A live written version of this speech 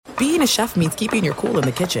being a chef means keeping your cool in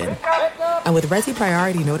the kitchen. And with Resi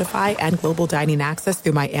Priority Notify and Global Dining Access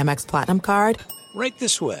through my Amex Platinum card, right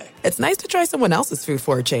this way. It's nice to try someone else's food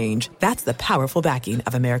for a change. That's the powerful backing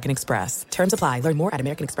of American Express. Terms apply. Learn more at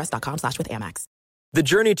americanexpress.com/withAmex. The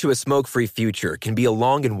journey to a smoke-free future can be a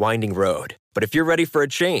long and winding road. But if you're ready for a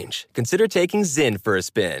change, consider taking Zyn for a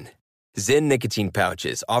spin. Zyn nicotine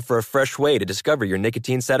pouches offer a fresh way to discover your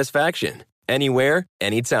nicotine satisfaction. Anywhere,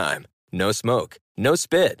 anytime. No smoke, no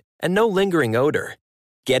spit, and no lingering odor.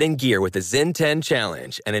 Get in gear with the Zyn 10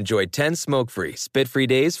 Challenge and enjoy 10 smoke-free, spit-free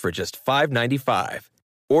days for just $5.95.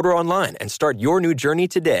 Order online and start your new journey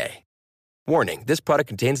today. Warning, this product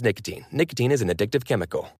contains nicotine. Nicotine is an addictive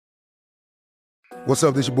chemical. What's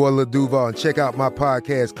up, this your boy Lil Duval, and check out my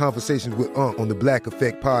podcast, Conversations with Unc, on the Black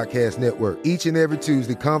Effect Podcast Network. Each and every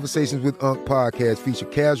Tuesday, Conversations with Unc podcast feature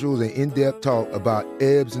casual and in-depth talk about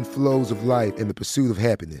ebbs and flows of life and the pursuit of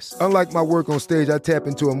happiness. Unlike my work on stage, I tap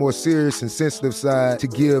into a more serious and sensitive side to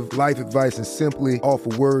give life advice and simply offer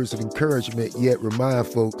words of encouragement, yet remind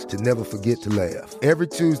folks to never forget to laugh. Every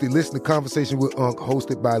Tuesday, listen to Conversations with Unc,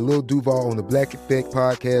 hosted by Lil Duval on the Black Effect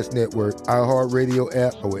Podcast Network, iHeartRadio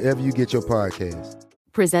app, or wherever you get your podcasts.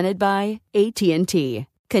 Presented by AT&T.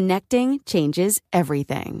 Connecting changes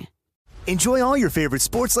everything. Enjoy all your favorite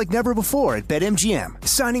sports like never before at BetMGM.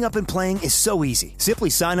 Signing up and playing is so easy.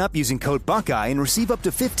 Simply sign up using code Buckeye and receive up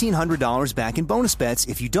to $1,500 back in bonus bets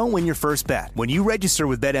if you don't win your first bet. When you register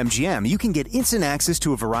with BetMGM, you can get instant access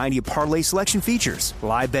to a variety of parlay selection features,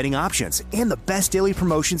 live betting options, and the best daily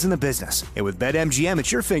promotions in the business. And with BetMGM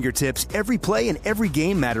at your fingertips, every play and every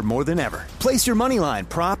game matter more than ever. Place your moneyline,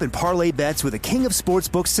 prop, and parlay bets with the king of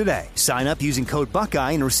sportsbooks today. Sign up using code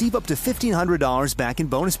Buckeye and receive up to $1,500 back in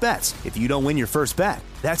bonus bets if you don't win your first bet.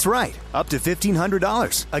 That's right, up to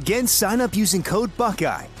 $1,500. Again, sign up using code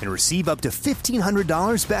Buckeye and receive up to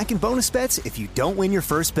 $1,500 back in bonus bets if you don't win your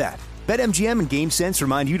first bet. BetMGM and GameSense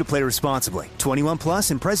remind you to play responsibly. 21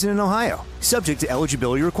 plus and present in Ohio. Subject to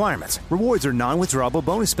eligibility requirements. Rewards are non-withdrawable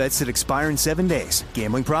bonus bets that expire in 7 days.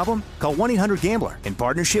 Gambling problem? Call 1-800-GAMBLER in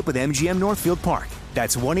partnership with MGM Northfield Park.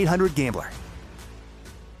 That's 1-800-GAMBLER.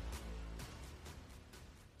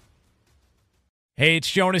 Hey,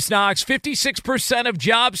 it's Jonas Knox. 56% of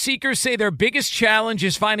job seekers say their biggest challenge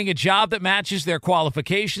is finding a job that matches their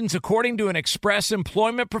qualifications, according to an Express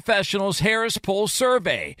Employment Professionals Harris Poll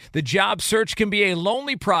survey. The job search can be a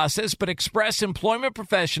lonely process, but Express Employment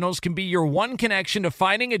Professionals can be your one connection to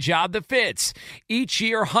finding a job that fits. Each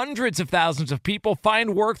year, hundreds of thousands of people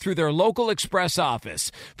find work through their local Express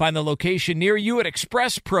office. Find the location near you at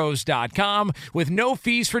expresspros.com. With no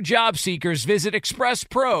fees for job seekers, visit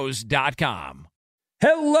expresspros.com.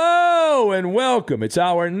 Hello and welcome. It's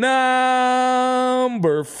our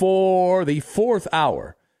number 4, the 4th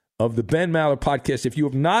hour of the Ben Maller podcast. If you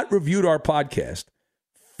have not reviewed our podcast,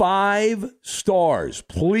 5 stars.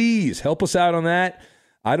 Please help us out on that.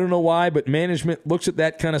 I don't know why, but management looks at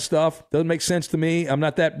that kind of stuff. Doesn't make sense to me. I'm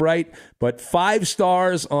not that bright. But 5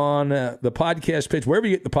 stars on the podcast page, wherever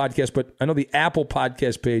you get the podcast, but I know the Apple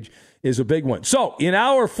podcast page is a big one. So in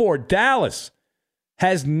hour 4, Dallas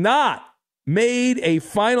has not made a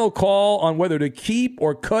final call on whether to keep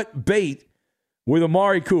or cut bait with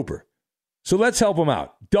Amari Cooper. So let's help him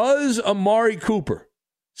out. Does Amari Cooper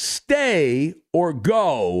stay or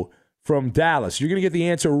go from Dallas? You're going to get the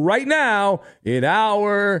answer right now in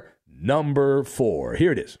hour number 4.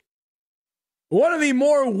 Here it is. One of the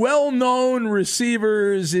more well-known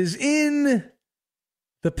receivers is in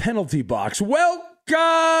the penalty box.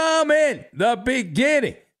 Welcome in the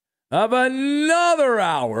beginning of another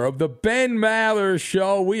hour of the Ben Maller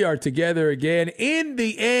Show. We are together again in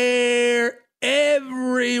the air,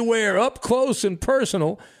 everywhere, up close and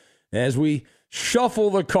personal, as we shuffle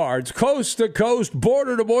the cards, coast to coast,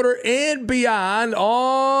 border to border, and beyond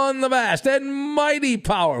on the vast and mighty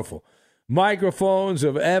powerful microphones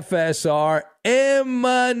of FSR,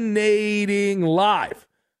 emanating live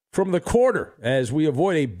from the quarter as we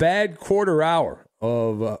avoid a bad quarter hour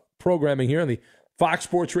of programming here on the Fox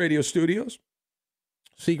Sports Radio studios,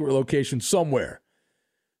 secret location somewhere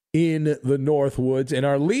in the Northwoods. And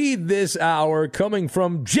our lead this hour coming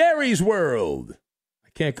from Jerry's World. I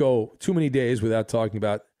can't go too many days without talking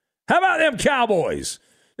about, how about them Cowboys?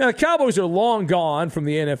 Now, the Cowboys are long gone from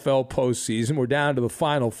the NFL postseason. We're down to the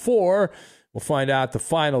Final 4. We'll find out the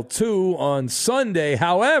Final 2 on Sunday.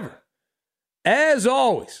 However, as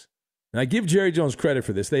always, and I give Jerry Jones credit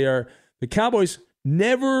for this, the Cowboys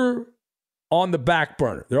never on the back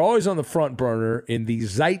burner. They're always on the front burner in the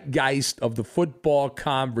zeitgeist of the football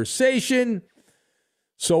conversation.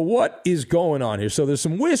 So what is going on here? So there's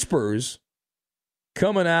some whispers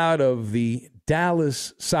coming out of the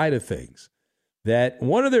Dallas side of things that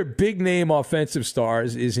one of their big-name offensive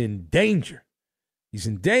stars is in danger. He's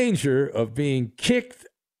in danger of being kicked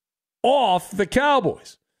off the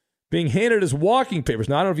Cowboys, being handed his walking papers.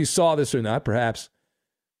 Now, I don't know if you saw this or not. Perhaps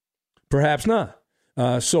not.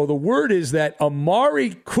 So the word is that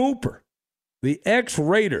Amari Cooper, the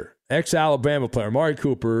ex-Raider, ex-Alabama player, Amari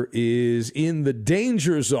Cooper, is in the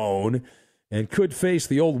danger zone and could face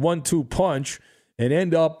the old 1-2 punch and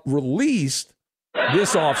end up released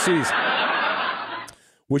this offseason,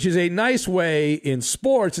 which is a nice way in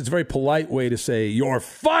sports. It's a very polite way to say you're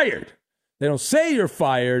fired. They don't say you're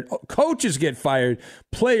fired. Coaches get fired.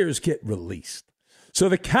 Players get released. So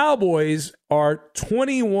the Cowboys are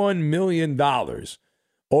 $21 million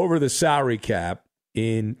over the salary cap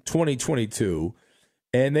in 2022,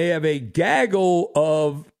 and they have a gaggle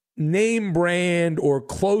of name brand or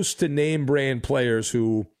close to name brand players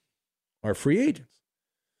who are free agents.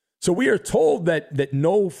 So we are told that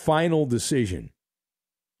no final decision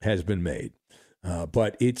has been made,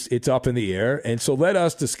 but it's up in the air. And so let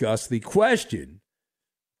us discuss the question: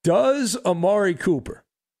 does Amari Cooper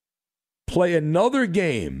play another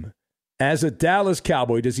game as a Dallas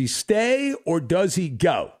Cowboy? Does he stay or does he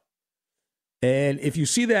go? And if you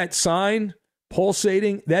see that sign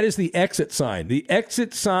pulsating, that is the exit sign. The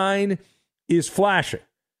exit sign is flashing.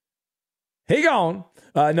 Hey, gone.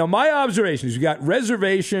 Now, my observation is you got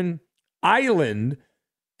reservation, island,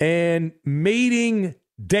 and mating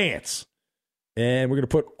dance. And we're going to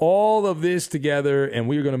put all of this together, and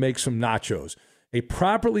we're going to make some nachos. A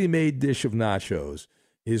properly made dish of nachos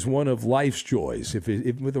is one of life's joys, if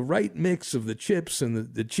with the right mix of the chips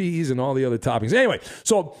and the cheese and all the other toppings. Anyway,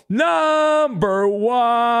 so number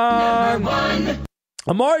one.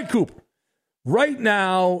 Amari Cooper right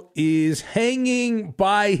now is hanging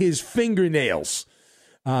by his fingernails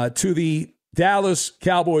to the Dallas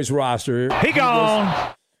Cowboys roster.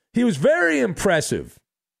 He was very impressive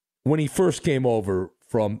when he first came over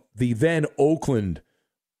from the then Oakland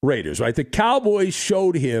Raiders, right? The Cowboys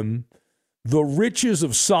showed him the riches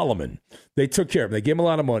of Solomon. They took care of him. They gave him a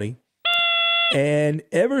lot of money. And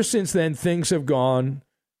ever since then, things have gone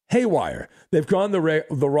haywire. They've gone the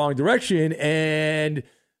wrong direction. And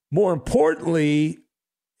more importantly,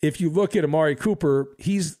 if you look at Amari Cooper,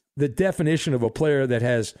 he's the definition of a player that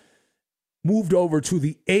has moved over to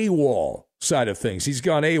the AWOL side of things. He's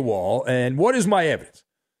gone AWOL. And what is my evidence?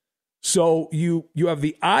 So you have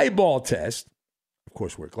the eyeball test. Of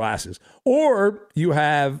course, wear glasses, or you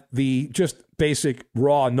have the just basic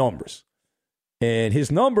raw numbers. And his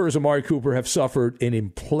numbers, Amari Cooper, have suffered an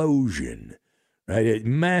implosion, right? A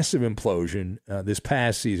massive implosion this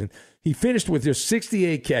past season. He finished with just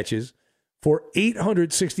 68 catches for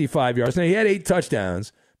 865 yards. Now, he had 8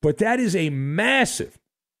 touchdowns, but that is a massive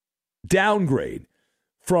downgrade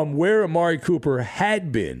from where Amari Cooper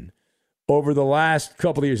had been over the last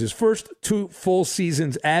couple of years. His first 2 full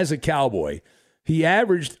seasons as a Cowboy, he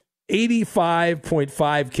averaged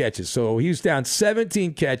 85.5 catches. So he was down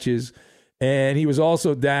 17 catches, and he was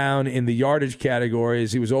also down in the yardage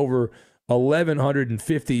categories. He was over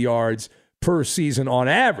 1,150 yards per season on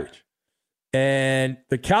average. And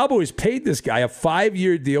the Cowboys paid this guy a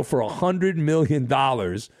 5-year deal for $100 million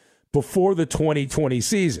before the 2020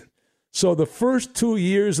 season. So the first 2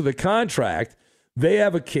 years of the contract, they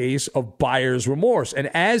have a case of buyer's remorse. And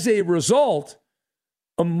as a result,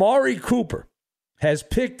 Amari Cooper has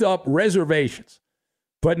picked up reservations,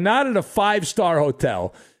 but not in a 5-star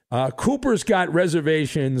hotel. Cooper's got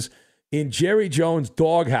reservations in Jerry Jones'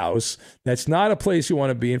 doghouse. That's not a place you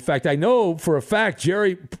want to be. In fact, I know for a fact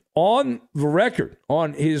Jerry, on the record,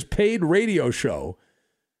 on his paid radio show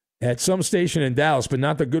at some station in Dallas, but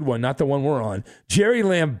not the good one, not the one we're on, Jerry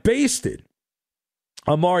lambasted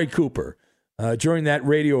Amari Cooper during that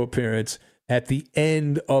radio appearance at the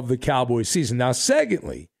end of the Cowboys season. Now,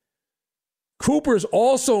 secondly, Cooper's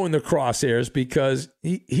also in the crosshairs because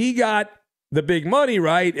he got the big money,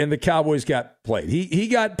 right? And the Cowboys got played. He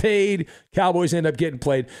got paid. Cowboys end up getting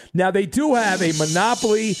played. Now, they do have a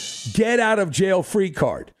monopoly get-out-of-jail-free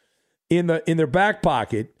card in their back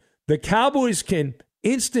pocket. The Cowboys can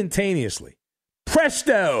instantaneously,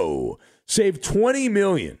 presto, save $20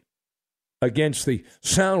 million against the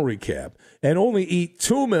salary cap and only eat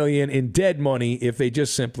 $2 million in dead money if they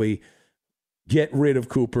just simply get rid of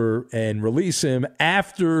Cooper and release him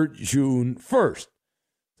after June 1st.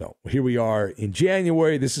 So here we are in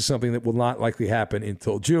January. This is something that will not likely happen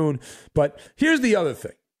until June. But here's the other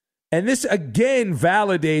thing. And this, again,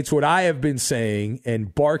 validates what I have been saying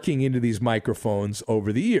and barking into these microphones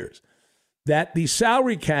over the years, that the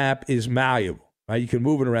salary cap is malleable. Right? You can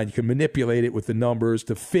move it around. You can manipulate it with the numbers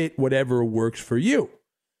to fit whatever works for you.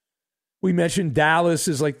 We mentioned Dallas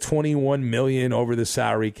is like $21 million over the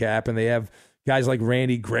salary cap, and they have guys like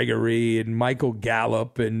Randy Gregory and Michael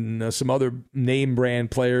Gallup and some other name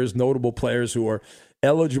brand players, notable players who are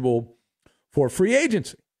eligible for free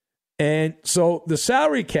agency. And so the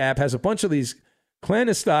salary cap has a bunch of these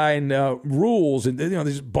clandestine rules and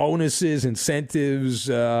these bonuses, incentives,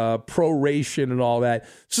 proration, and all that.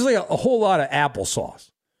 It's just like a whole lot of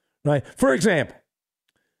applesauce, right? For example,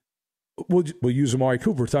 we'll use Amari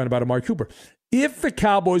Cooper. We're talking about Amari Cooper. If the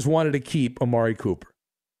Cowboys wanted to keep Amari Cooper,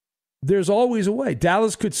 there's always a way.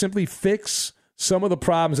 Dallas could simply fix some of the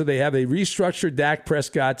problems that they have. They restructured Dak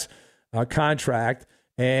Prescott's contract,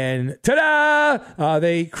 and ta-da!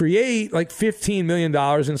 They create like $15 million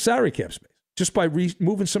in salary cap space just by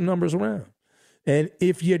moving some numbers around. And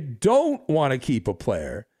if you don't want to keep a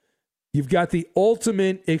player, you've got the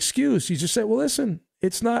ultimate excuse. You just say, well, listen,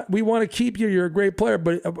 it's not, we want to keep you, you're a great player,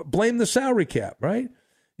 but blame the salary cap, right?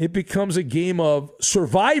 It becomes a game of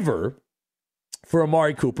survivor for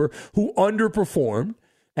Amari Cooper, who underperformed,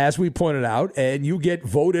 as we pointed out, and you get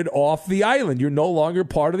voted off the island. You're no longer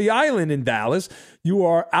part of the island in Dallas. You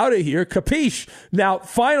are out of here, capiche? Now,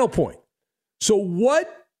 final point. So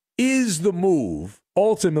what is the move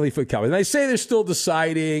ultimately for the Cowboys? And I say they're still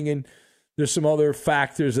deciding, and there's some other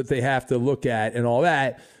factors that they have to look at and all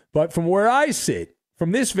that. But from where I sit,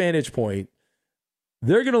 from this vantage point,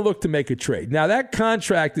 they're going to look to make a trade. Now, that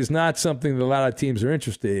contract is not something that a lot of teams are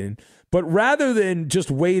interested in. But rather than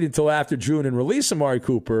just wait until after June and release Amari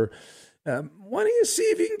Cooper, why don't you see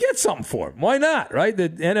if you can get something for him? Why not, right? The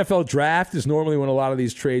NFL draft is normally when a lot of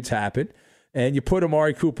these trades happen. And you put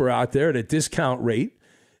Amari Cooper out there at a discount rate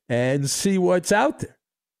and see what's out there.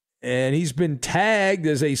 And he's been tagged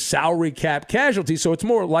as a salary cap casualty, so it's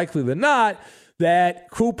more likely than not that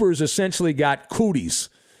Cooper's essentially got cooties.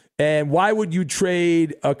 And why would you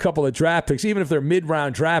trade a couple of draft picks, even if they're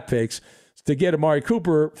mid-round draft picks, to get Amari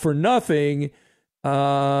Cooper for nothing?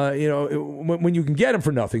 When you can get him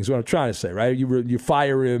for nothing is what I'm trying to say, right? You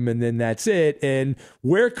fire him and then that's it. And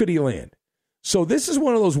where could he land? So this is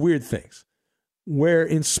one of those weird things where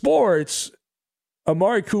in sports,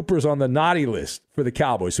 Amari Cooper's on the naughty list for the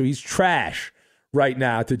Cowboys. So he's trash right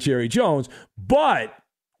now to Jerry Jones. But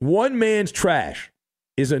one man's trash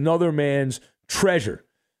is another man's treasure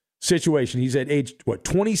situation. He's at age,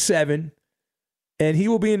 27, and he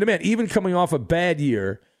will be in demand. Even coming off a bad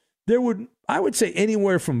year, I would say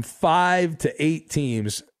anywhere from 5 to 8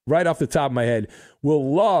 teams, right off the top of my head,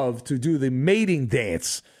 will love to do the mating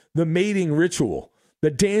dance, the mating ritual,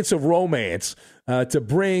 the dance of romance to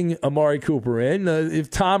bring Amari Cooper in. If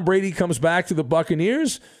Tom Brady comes back to the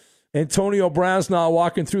Buccaneers, Antonio Brown's not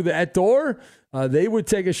walking through that door, they would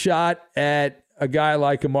take a shot at a guy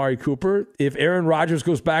like Amari Cooper. If Aaron Rodgers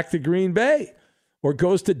goes back to Green Bay or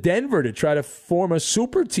goes to Denver to try to form a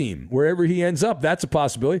super team, wherever he ends up, that's a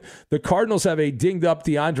possibility. The Cardinals have a dinged-up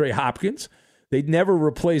DeAndre Hopkins. They'd never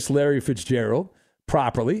replace Larry Fitzgerald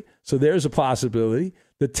properly, so there's a possibility.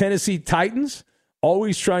 The Tennessee Titans,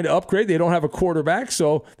 always trying to upgrade. They don't have a quarterback,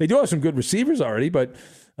 so they do have some good receivers already, but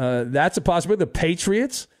that's a possibility. The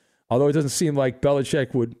Patriots, although it doesn't seem like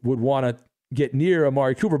Belichick would want to get near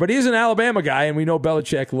Amari Cooper, but he's an Alabama guy, and we know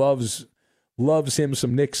Belichick loves him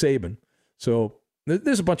some Nick Saban. So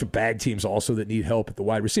there's a bunch of bad teams also that need help at the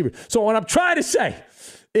wide receiver. So what I'm trying to say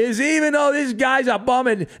is even though these guys are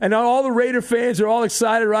bumming and all the Raider fans are all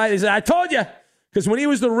excited, right? Is I told you, because when he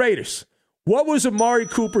was the Raiders, what was Amari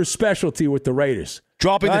Cooper's specialty with the Raiders?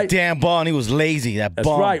 Dropping the damn ball, and he was lazy. That's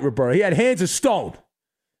right, Roberto. He had hands of stone.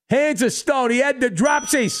 Hands of stone. He had the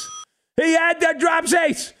dropsies.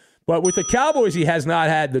 But with the Cowboys, he has not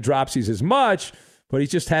had the dropsies as much, but he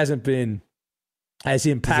just hasn't been as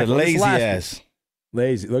impactful. He's a lazy ass.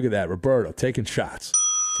 Lazy. Look at that. Roberto taking shots.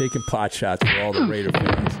 Taking pot shots for all the Raider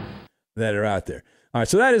fans that are out there. All right,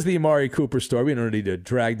 so that is the Amari Cooper story. We don't need to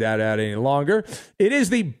drag that out any longer. It is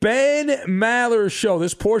the Ben Maller Show.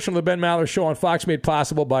 This portion of the Ben Maller Show on Fox made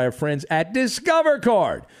possible by our friends at Discover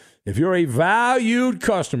Card. If you're a valued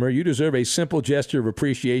customer, you deserve a simple gesture of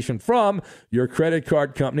appreciation from your credit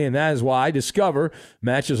card company, and that is why Discover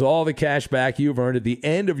matches all the cash back you've earned at the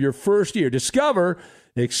end of your first year. Discover,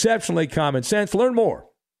 exceptionally common sense. Learn more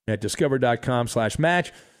at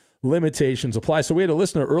discover.com/match. Limitations apply. So we had a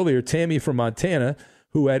listener earlier, Tammy from Montana,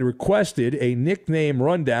 who had requested a nickname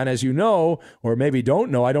rundown. As you know, or maybe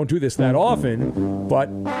don't know, I don't do this that often, but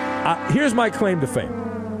here's my claim to fame.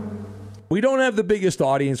 We don't have the biggest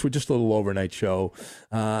audience. We're just a little overnight show.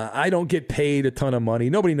 I don't get paid a ton of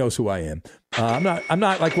money. Nobody knows who I am. I'm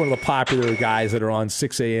not like one of the popular guys that are on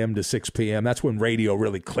 6 a.m. to 6 p.m. That's when radio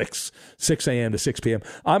really clicks, 6 a.m. to 6 p.m.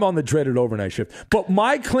 I'm on the dreaded overnight shift. But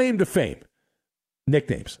my claim to fame,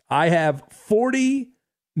 nicknames. I have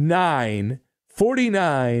 49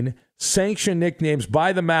 sanctioned nicknames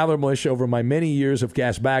by the Maller Militia over my many years of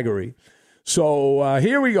gasbaggery. So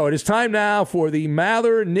here we go. It is time now for the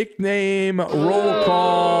Maller nickname roll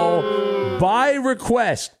call by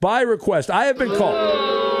request. By request. I have been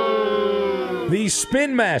called the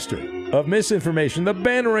Spin Master of misinformation, the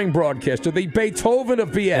bannering broadcaster, the Beethoven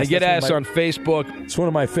of BS. I get asked on Facebook. It's one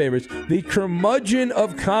of my favorites. The curmudgeon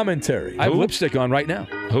of commentary. I have lipstick on right now.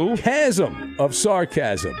 Who? Chasm of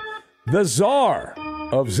sarcasm. The czar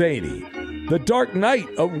of zany. The Dark Knight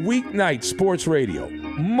of weeknight sports radio.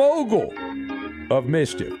 Mogul of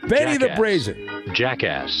mischief. Benny the Brazen.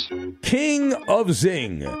 Jackass. King of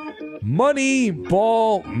zing. Money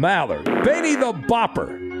Ball Mallard. Benny the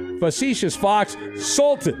Bopper. Facetious Fox.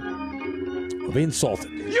 Sultan of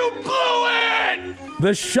insulting. You blew it!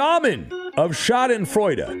 The shaman of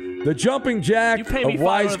Schadenfreude. The jumping jack You pay of me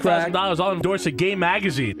wisecrack. $500,000, I'll endorse a gay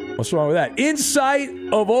magazine. What's wrong with that? Insight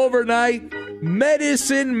of overnight.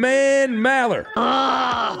 Medicine Man Maller.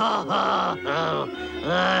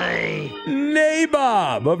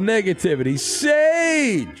 Nabob of negativity.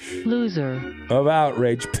 Sage. Loser. Of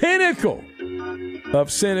outrage. Pinnacle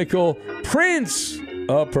of cynical. Prince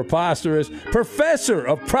of preposterous. Professor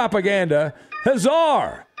of propaganda.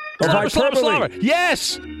 Hazar of hyperbole.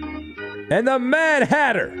 Yes! And the Mad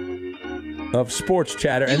Hatter of sports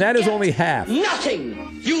chatter. And that is only half.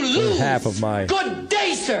 Nothing! You lose! Half of my Good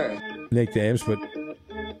day, sir! nicknames, but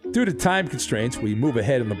due to time constraints, we move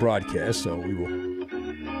ahead in the broadcast, so we will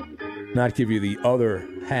not give you the other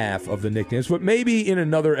half of the nicknames, but maybe in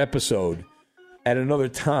another episode, at another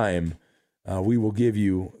time, we will give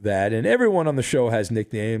you that. And everyone on the show has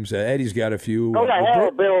nicknames. Eddie's got a few. Go to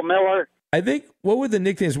hell, Bill Miller. I think, what were the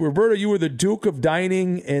nicknames? Roberto, you were the Duke of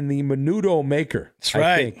Dining and the Menudo Maker. That's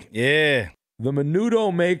right. Yeah. The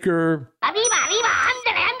Menudo Maker.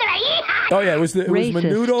 Oh, yeah, it was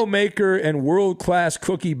Menudo Maker and World Class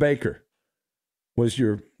Cookie Baker was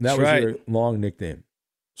your long nickname.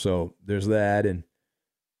 So there's that. And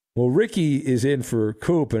well, Ricky is in for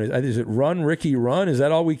Coop, and is it Run Ricky Run? Is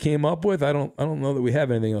that all we came up with? I don't know that we have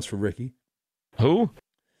anything else for Ricky. Who?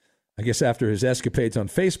 I guess after his escapades on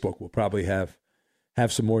Facebook, we'll probably have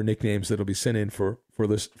some more nicknames that'll be sent in for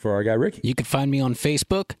our guy Ricky. You can find me on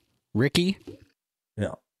Facebook, Ricky.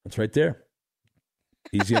 Yeah, that's right there.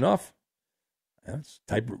 Easy enough.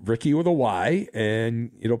 Type Ricky with a Y, and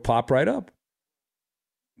it'll pop right up.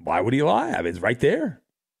 Why would he lie? I mean, it's right there.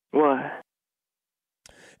 What?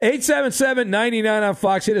 877-99 on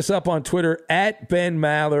Fox. Hit us up on Twitter at Ben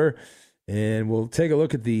Maller, and we'll take a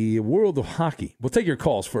look at the world of hockey. We'll take your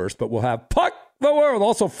calls first, but we'll have Puck the World,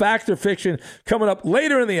 also Fact or Fiction, coming up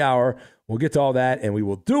later in the hour. We'll get to all that, and we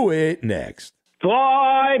will do it next.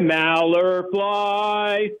 Fly, Maller,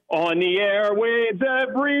 fly, on the airwaves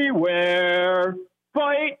everywhere.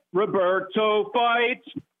 Fight, Roberto, fight.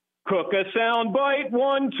 Cook a sound bite,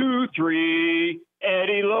 1, 2, 3.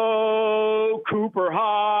 Eddie low, Cooper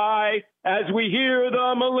high, as we hear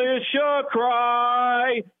the militia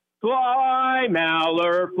cry. Fly,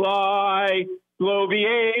 Maller, fly,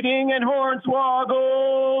 bloviating and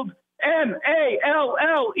hornswoggled.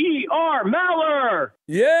 M-A-L-L-E-R, Maller.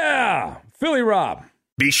 Yeah, Philly Rob.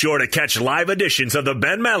 Be sure to catch live editions of the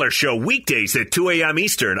Ben Maller Show weekdays at 2 a.m.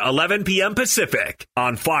 Eastern, 11 p.m. Pacific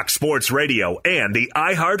on Fox Sports Radio and the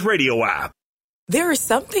iHeartRadio app. There are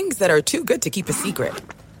some things that are too good to keep a secret.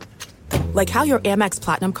 Like how your Amex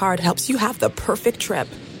Platinum card helps you have the perfect trip.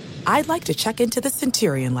 I'd like to check into the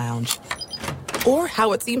Centurion Lounge. Or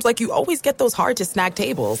how it seems like you always get those hard-to-snag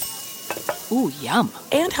tables. Ooh, yum.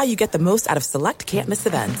 And how you get the most out of select can't-miss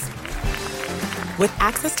events. With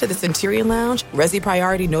access to the Centurion Lounge, Resi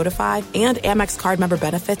Priority Notified, and Amex card member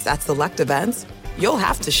benefits at select events, you'll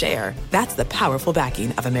have to share. That's the powerful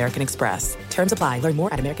backing of American Express. Terms apply. Learn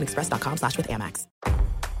more at americanexpress.com/withAmex.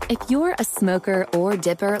 If you're a smoker or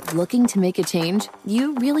dipper looking to make a change,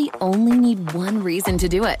 you really only need one reason to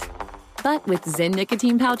do it. But with Zyn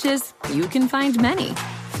nicotine pouches, you can find many.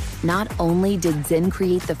 Not only did Zyn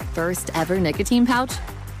create the first ever nicotine pouch,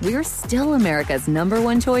 we're still America's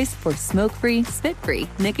 #1 choice for smoke-free, spit-free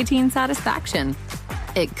nicotine satisfaction.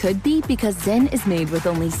 It could be because Zyn is made with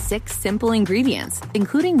only 6 simple ingredients,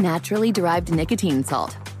 including naturally derived nicotine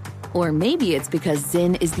salt. Or maybe it's because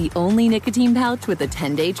Zyn is the only nicotine pouch with a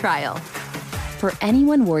 10-day trial. For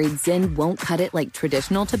anyone worried Zyn won't cut it like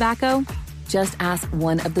traditional tobacco, just ask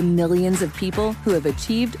one of the millions of people who have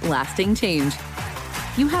achieved lasting change.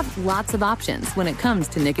 You have lots of options when it comes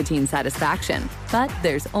to nicotine satisfaction, but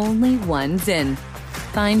there's only one Zyn.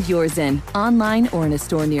 Find your Zyn online or in a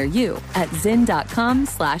store near you at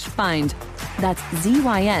zyn.com/find. That's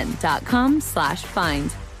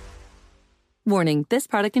ZYN.com/find. Warning, this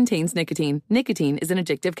product contains nicotine. Nicotine is an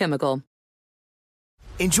addictive chemical.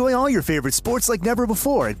 Enjoy all your favorite sports like never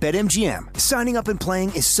before at BetMGM. Signing up and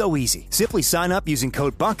playing is so easy. Simply sign up using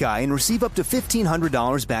code Buckeye and receive up to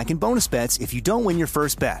 $1,500 back in bonus bets if you don't win your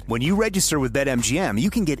first bet. When you register with BetMGM,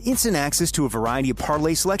 you can get instant access to a variety of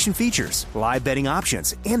parlay selection features, live betting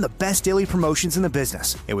options, and the best daily promotions in the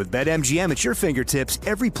business. And with BetMGM at your fingertips,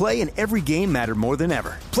 every play and every game matter more than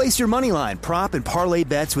ever. Place your moneyline, prop, and parlay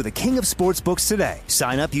bets with the king of sportsbooks today.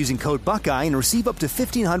 Sign up using code Buckeye and receive up to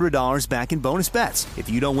 $1,500 back in bonus bets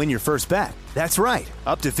if you don't win your first bet. That's right,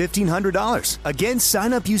 up to $1,500. Again,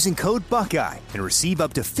 sign up using code Buckeye and receive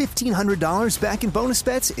up to $1,500 back in bonus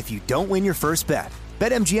bets if you don't win your first bet.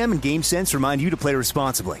 BetMGM and GameSense remind you to play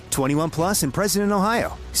responsibly. 21 plus and present in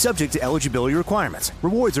Ohio. Subject to eligibility requirements.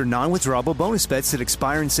 Rewards are non-withdrawable bonus bets that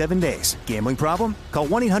expire in 7 days. Gambling problem? Call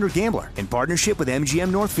 1-800-GAMBLER in partnership with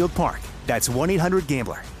MGM Northfield Park. That's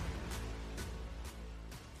 1-800-GAMBLER.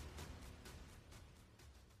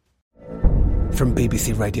 From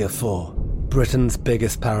BBC Radio 4, Britain's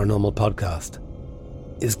biggest paranormal podcast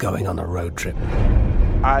is going on a road trip.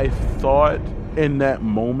 I thought in that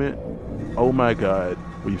moment, oh my God,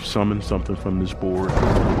 we've summoned something from this board.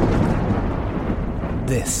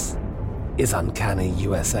 This is Uncanny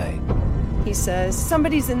USA. He says,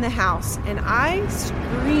 somebody's in the house, and I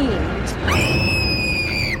screamed.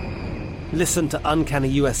 Listen to Uncanny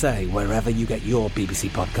USA wherever you get your BBC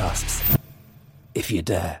podcasts, if you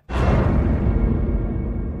dare.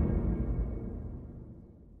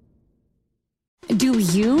 Do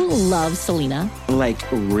you love Selena? Like,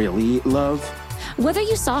 really love? Whether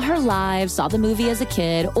you saw her live, saw the movie as a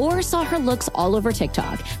kid, or saw her looks all over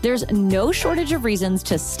TikTok, there's no shortage of reasons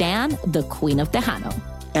to stan the Queen of Tejano.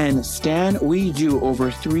 And Stan, we do over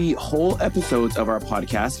 3 whole episodes of our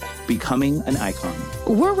podcast, Becoming an Icon.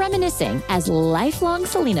 We're reminiscing as lifelong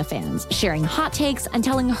Selena fans, sharing hot takes and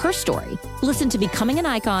telling her story. Listen to Becoming an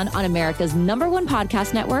Icon on America's #1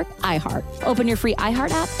 podcast network, iHeart. Open your free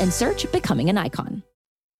iHeart app and search Becoming an Icon.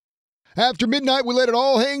 After midnight, we let it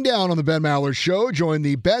all hang down on the Ben Maller Show. Join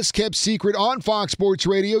the best-kept secret on Fox Sports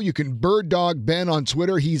Radio. You can bird dog Ben on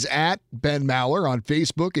Twitter. He's at Ben Maller. On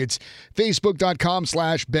Facebook, it's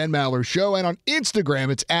facebook.com/Ben Maller Show. And on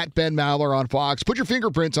Instagram, it's at Ben Maller on Fox. Put your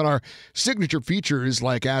fingerprints on our signature features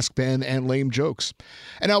like Ask Ben and Lame Jokes.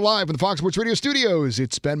 And now live in the Fox Sports Radio studios,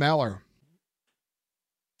 it's Ben Maller.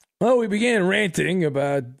 Well, we began ranting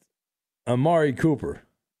about Amari Cooper,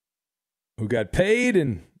 who got paid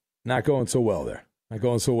and not going so well there. Not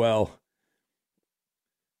going so well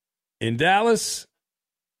in Dallas.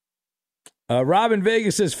 Rob in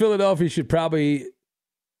Vegas says Philadelphia should probably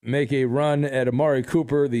make a run at Amari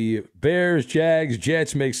Cooper. The Bears, Jags,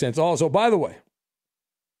 Jets make sense. Also, by the way,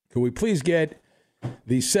 can we please get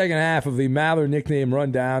the second half of the Maller nickname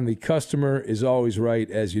rundown? The customer is always right,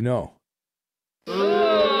 as you know.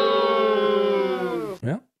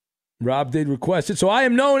 Well, Rob did request it. So I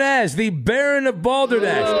am known as the Baron of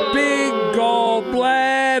Balderdash, Big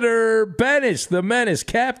Gallbladder, Bennis, the Menace,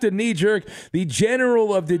 Captain Knee Jerk, the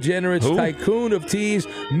General of Degenerates, Tycoon of Tease,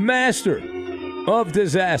 Master of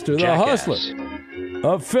Disaster, the Hustler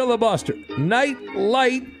of Filibuster, Night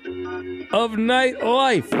Light of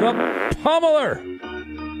Nightlife, the Pummeler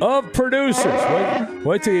of Producers.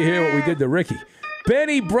 Wait till you hear what we did to Ricky.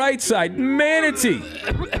 Benny Brightside, Manatee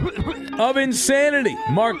of Insanity,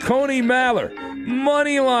 Marconi Maller,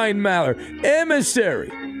 Moneyline Maller,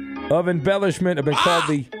 Emissary of Embellishment. Have been called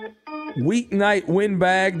the Weeknight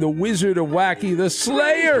Windbag, the Wizard of Wacky, the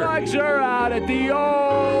Slayer. Strikes are out at the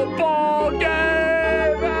old ball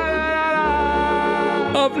game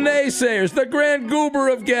of Naysayers, the Grand Goober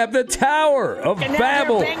of Gap, the Tower of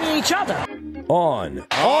Babel. They're banging each other. On.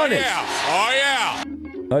 Honest. Oh, yeah.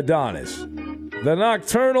 Adonis. The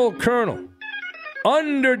Nocturnal Colonel,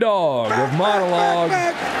 Underdog of Monologue,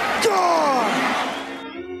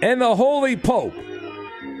 and the Holy Pope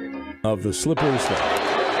of the Slippery Slope.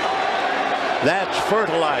 That's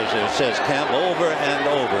fertilizer, says Kemp over and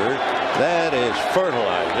over. That is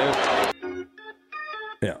fertilizer.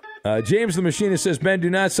 Yeah. James the Machinist says, Ben, do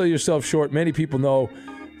not sell yourself short. Many people know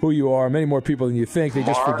who you are, many more people than you think. They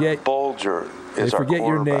just forget. Bulger is they forget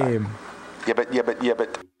your name. Yeah,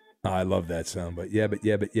 but. Oh, I love that sound, but yeah. Oh,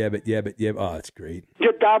 it's great.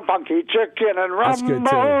 Get down, funky chicken, and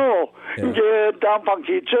rumble. Yeah. Get down,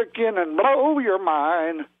 funky chicken, and blow your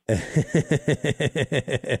mind.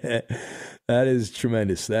 That is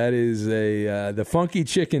tremendous. That is the funky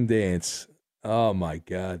chicken dance. Oh my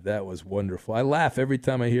God, that was wonderful. I laugh every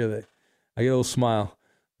time I hear that. I get a little smile.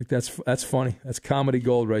 Like that's funny. That's comedy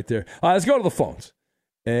gold right there. Let's go to the phones.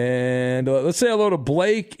 And let's say hello to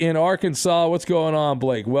Blake in Arkansas. What's going on,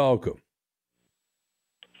 Blake? Welcome.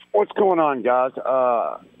 What's going on, guys?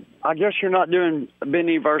 I guess you're not doing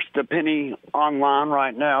Benny versus the Penny online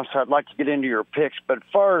right now, so I'd like to get into your picks. But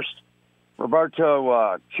first,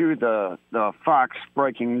 Roberto, cue the Fox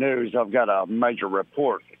breaking news. I've got a major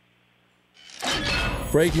report.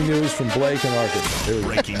 Breaking news from Blake in Arkansas.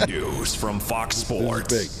 Breaking news from Fox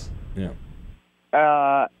Sports. Big.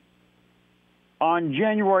 Yeah. On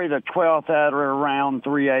January the 12th at around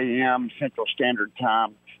 3 a.m. Central Standard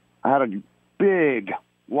Time, I had a big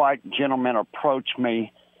white gentleman approach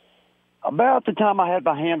me. About the time I had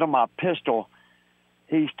my hand on my pistol,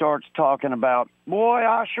 he starts talking about, boy,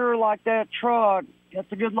 I sure like that truck.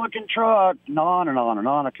 It's a good-looking truck. And on and on and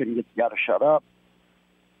on. I couldn't get the guy to shut up.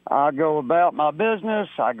 I go about my business.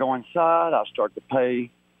 I go inside. I start to pay.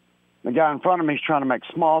 The guy in front of me is trying to make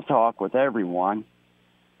small talk with everyone.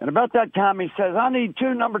 And about that time, he says, I need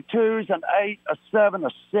 2 number 2s, an 8, a 7, a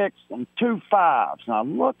 6, and 2 5s. And I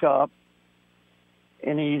look up,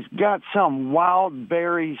 and he's got some wild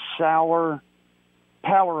berry sour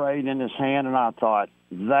Powerade in his hand, and I thought,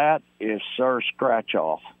 that is Sir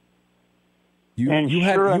Scratch-Off. You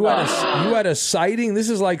had a sighting? This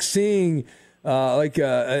is like seeing like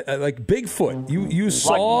Bigfoot. You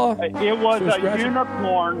saw? It was a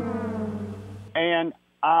unicorn, and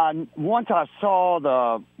once I saw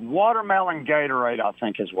the watermelon Gatorade, I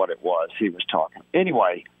think is what it was. He was talking.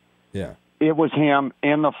 Anyway, yeah, it was him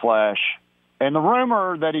in the flesh. And the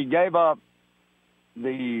rumor that he gave up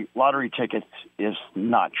the lottery tickets is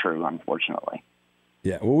not true, unfortunately.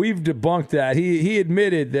 Yeah, well, we've debunked that. He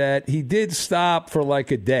admitted that he did stop for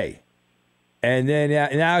like a day. And then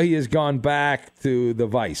now he has gone back to the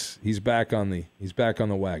vice. He's back on the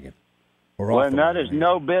wagon. Well, and that is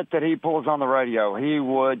no bit that he pulls on the radio. He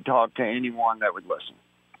would talk to anyone that would listen.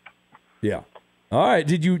 Yeah. All right.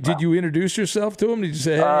 Did you introduce yourself to him? Did you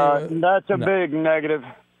say, hey? That's a big negative.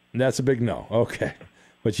 That's a big no. Okay.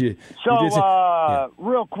 But you did say,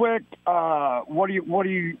 real quick, what do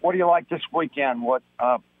you like this weekend? What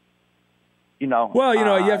Well,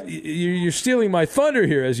 you're stealing my thunder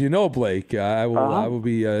here, as you know, Blake. I will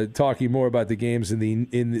be talking more about the games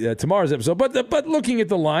in tomorrow's episode. But looking at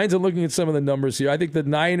the lines and looking at some of the numbers here, I think the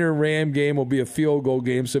Niner-Ram game will be a field goal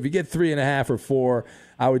game. So if you get 3.5 or 4,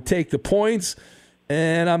 I would take the points.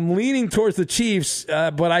 And I'm leaning towards the Chiefs,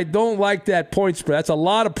 but I don't like that point spread. That's a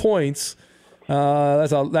lot of points.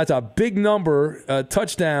 That's a big number,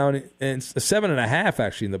 touchdown, and 7.5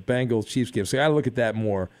 actually in the Bengals-Chiefs game. So I got to look at that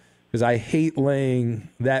more. Because I hate laying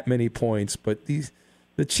that many points, but the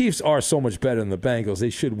Chiefs are so much better than the Bengals. They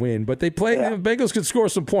should win, but the Bengals could score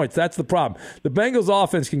some points. That's the problem. The Bengals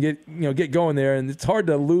offense can get going there, and it's hard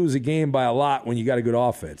to lose a game by a lot when you got a good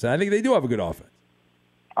offense. And I think they do have a good offense.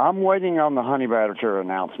 I'm waiting on the Honey Badger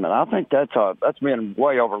announcement. I think that's been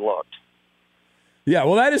way overlooked. Yeah,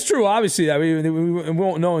 well, that is true. Obviously, I mean, we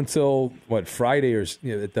won't know until Friday or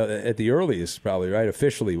at the earliest, probably, right?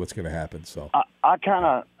 Officially, what's going to happen. So I kind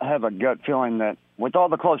of have a gut feeling that with all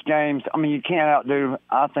the close games, I mean, you can't outdo.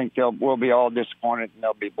 I think we'll be all disappointed and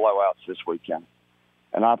there'll be blowouts this weekend,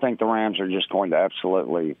 and I think the Rams are just going to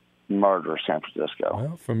absolutely murder San Francisco.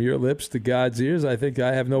 Well, from your lips to God's ears, I think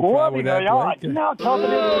I have no problem with that. You're not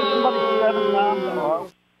talking to somebody 7 times in a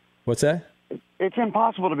row. What's that? It's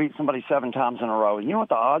impossible to beat somebody 7 times in a row. You know what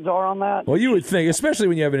the odds are on that? Well, you would think, especially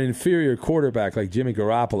when you have an inferior quarterback like Jimmy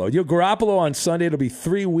Garoppolo. Garoppolo on Sunday, it'll be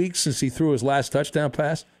 3 weeks since he threw his last touchdown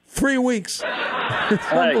pass. 3 weeks.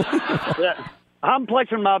 Hey, I'm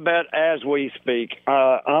placing my bet as we speak.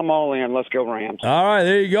 I'm all in. Let's go Rams. All right,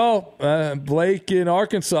 there you go. Blake in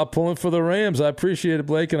Arkansas pulling for the Rams. I appreciate it,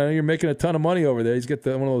 Blake, and I know you're making a ton of money over there. He's got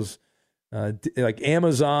one of those like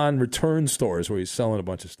Amazon return stores where he's selling a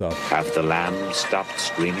bunch of stuff. Have the lambs stopped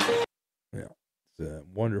screaming? Yeah, it's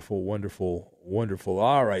wonderful, wonderful, wonderful.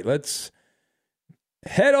 All right, let's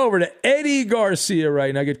head over to Eddie Garcia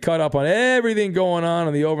right now. Get caught up on everything going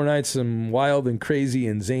on the overnight. Some wild and crazy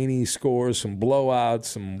and zany scores, some blowouts,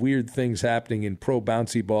 some weird things happening in pro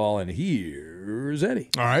bouncy ball. And here's Eddie.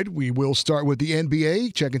 All right, we will start with the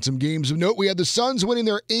NBA, checking some games of note. We had the Suns winning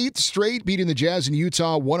their 8th straight, beating the Jazz in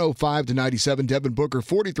Utah 105-97. Devin Booker,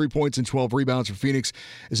 43 points and 12 rebounds for Phoenix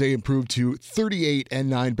as they improved to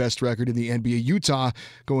 38-9, best record in the NBA. Utah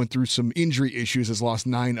going through some injury issues, has lost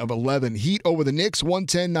 9 of 11. Heat over the Knicks,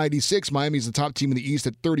 110-96. Miami's the top team in the East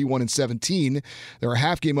at 31-17. They're a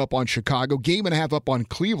half game up on Chicago, game and a half up on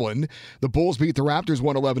Cleveland. The Bulls beat the Raptors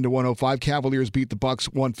 111-105. Cavaliers beat the Bucks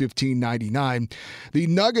 115-99. 9. The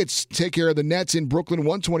Nuggets take care of the Nets in Brooklyn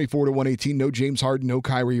 124-118. No James Harden, no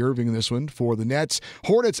Kyrie Irving in this one for the Nets.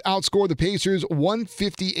 Hornets outscore the Pacers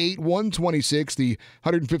 158-126. The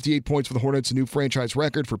 158 points for the Hornets, a new franchise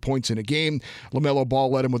record for points in a game. LaMelo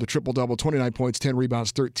Ball led him with a triple-double, 29 points, 10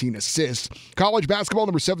 rebounds, 13 assists. College basketball,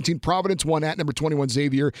 number 17 Providence won at number 21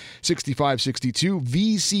 Xavier 65-62.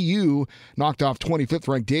 VCU knocked off 25th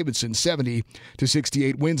ranked Davidson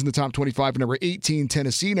 70-68. Wins in the top 25 for number 18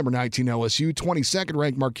 Tennessee, number 19 LSU, 22nd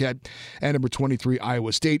ranked Marquette, and number 23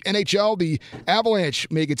 Iowa State. NHL, the Avalanche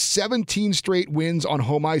make it 17 straight wins on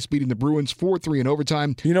home ice, beating the Bruins 4-3 in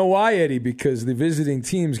overtime. You know why, Eddie? Because the visiting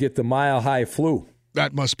teams get the Mile High flu.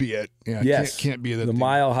 That must be it. Yeah, yes. Can't be that the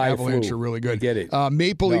Mile High Avalanche flu. are really good. I get it.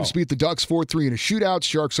 Maple Leafs beat the Ducks 4-3 in a shootout.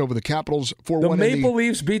 Sharks over the Capitals 4-1. The Maple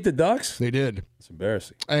Leafs beat the Ducks? They did. It's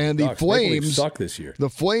embarrassing. And the Flames suck this year. The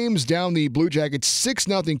Flames down the Blue Jackets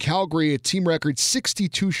 6-0 Calgary, a team record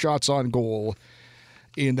 62 shots on goal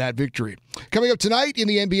in that victory. Coming up tonight in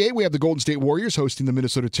the NBA, we have the Golden State Warriors hosting the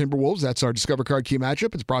Minnesota Timberwolves. That's our Discover Card Key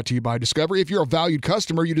matchup. It's brought to you by Discover. If you're a valued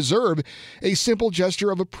customer, you deserve a simple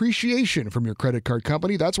gesture of appreciation from your credit card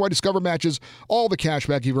company. That's why Discover matches all the cash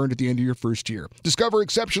back you've earned at the end of your first year. Discover,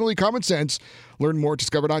 exceptionally common sense. Learn more at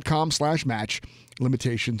discover.com/match.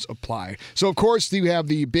 Limitations apply. So, of course, you have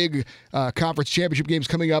the big conference championship games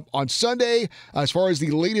coming up on Sunday. As far as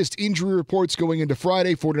the latest injury reports going into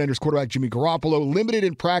Friday, 49ers quarterback Jimmy Garoppolo limited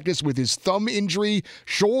in practice with his thumb injury,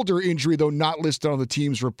 shoulder injury, though not listed on the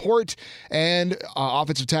team's report. And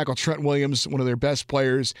offensive tackle Trent Williams, one of their best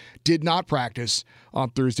players, did not practice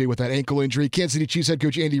on Thursday with that ankle injury. Kansas City Chiefs head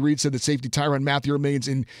coach Andy Reid said that safety Tyrann Mathieu remains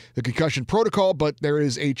in the concussion protocol, but there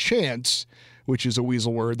is a chance, which is a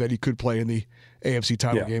weasel word, that he could play in the AFC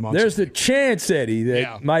title game on There's Sunday. the chance, Eddie,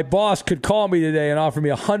 that my boss could call me today and offer me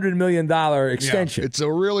a $100 million extension. Yeah, it's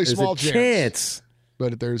a really small chance.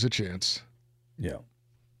 But there's a chance. Yeah.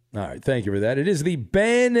 All right. Thank you for that. It is the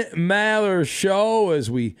Ben Maller Show as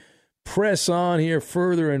we press on here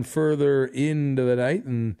further and further into the night.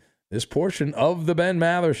 And this portion of the Ben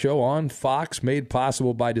Maller Show on Fox, made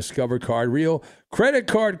possible by Discover Card. Real credit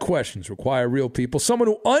card questions require real people, someone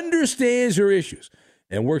who understands your issues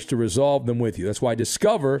and works to resolve them with you. That's why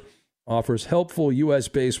Discover offers helpful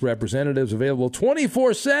U.S.-based representatives available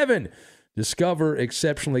 24/7. Discover,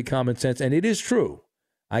 exceptionally common sense. And it is true.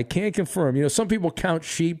 I can't confirm. You know, some people count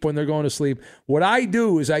sheep when they're going to sleep. What I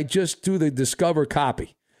do is I just do the Discover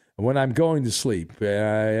copy when I'm going to sleep.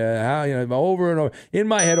 Over and over, in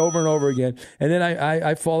my head over and over again. And then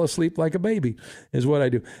I fall asleep like a baby is what I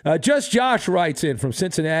do. Just Josh writes in from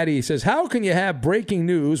Cincinnati. He says, how can you have breaking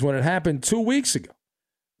news when it happened 2 weeks ago?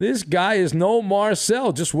 This guy is no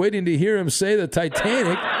Marcel, just waiting to hear him say the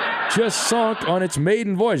Titanic just sunk on its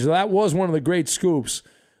maiden voyage. That was one of the great scoops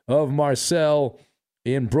of Marcel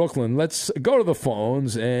in Brooklyn. Let's go to the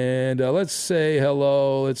phones and let's say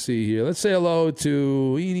hello. Let's see here. Let's say hello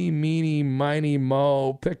to Eeny, Meeny, Miny,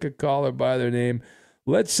 Mo. Pick a caller by their name.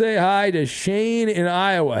 Let's say hi to Shane in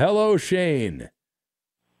Iowa. Hello, Shane.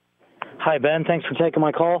 Hi, Ben. Thanks for taking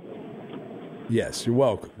my call. Yes, you're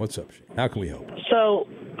welcome. What's up, Shane? How can we help? So,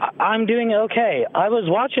 I'm doing okay. I was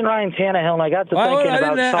watching Ryan Tannehill, and I got to thinking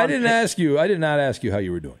about I did not ask you how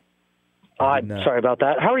you were doing. Sorry about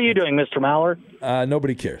that. How are you doing, Mr. Maller?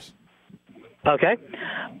 Nobody cares. Okay.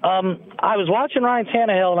 I was watching Ryan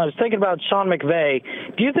Tannehill, and I was thinking about Sean McVay.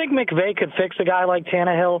 Do you think McVay could fix a guy like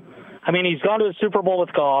Tannehill? I mean, he's gone to a Super Bowl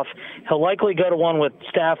with Goff. He'll likely go to one with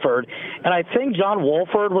Stafford. And I think John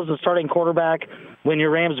Wolford was the starting quarterback when your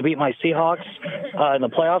Rams beat my Seahawks in the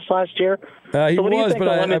playoffs last year. He was, but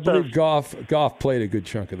I believe Goff played a good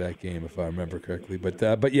chunk of that game, if I remember correctly. But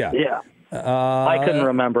yeah. Yeah. I couldn't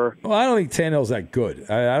remember. Well, I don't think Tannehill's that good.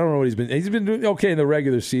 I don't know what he's been. He's been doing okay in the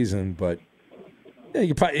regular season, but yeah,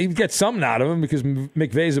 you can get something out of him because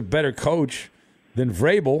McVay's a better coach than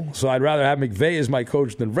Vrabel. So I'd rather have McVay as my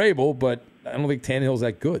coach than Vrabel, but I don't think Tannehill's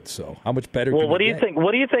that good. So how much better? Well, what do you think?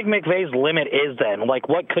 What do you think McVay's limit is then? Like,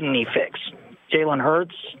 what couldn't he fix? Jalen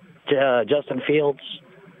Hurts, Justin Fields.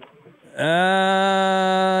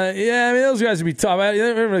 Yeah, I mean those guys would be tough. They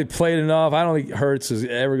haven't really played enough. I don't think Hurts is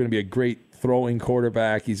ever going to be a great throwing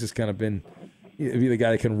quarterback. He's just kind of been the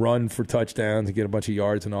guy that can run for touchdowns and get a bunch of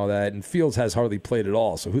yards and all that. And Fields has hardly played at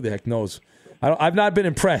all. So who the heck knows? I've not been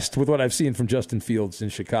impressed with what I've seen from Justin Fields in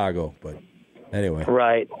Chicago. But anyway,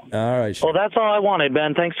 right. All right. Shane. Well, that's all I wanted,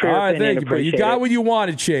 Ben. Thanks for your opinion. Thank you, buddy. You got what you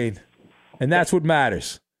wanted, Shane, and that's what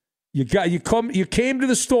matters. You came to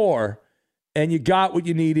the store. And you got what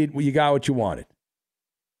you needed, you got what you wanted.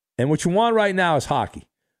 And what you want right now is hockey.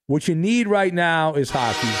 What you need right now is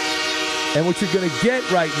hockey. And what you're going to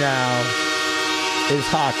get right now is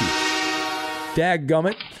hockey.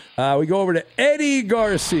 Dadgummit. We go over to Eddie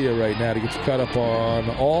Garcia right now to get you caught up on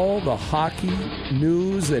all the hockey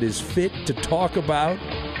news that is fit to talk about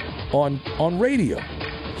on radio.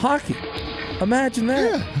 Hockey. Imagine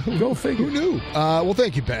that. Yeah. Go figure. Who knew? Well,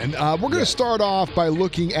 thank you, Ben. We're going to start off by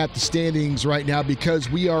looking at the standings right now because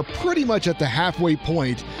we are pretty much at the halfway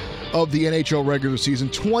point of the NHL regular season.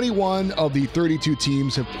 21 of the 32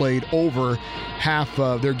 teams have played over half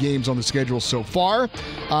of their games on the schedule so far.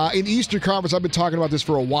 In the Eastern Conference, I've been talking about this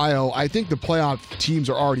for a while. I think the playoff teams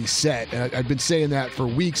are already set. I've been saying that for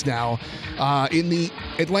weeks now. In the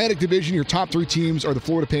Atlantic Division, your top three teams are the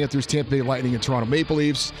Florida Panthers, Tampa Bay Lightning, and Toronto Maple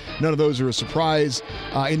Leafs. None of those are a surprise.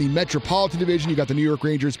 In the Metropolitan Division, you got the New York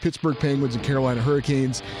Rangers, Pittsburgh Penguins, and Carolina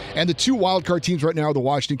Hurricanes. And the two wildcard teams right now are the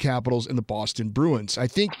Washington Capitals and the Boston Bruins. I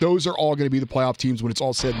think those are all going to be the playoff teams when it's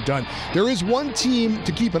all said and done. There is one team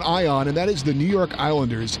to keep an eye on, and that is the New York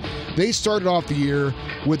Islanders. They started off the year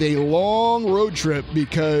with a long road trip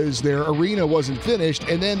because their arena wasn't finished,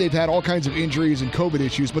 and then they've had all kinds of injuries and COVID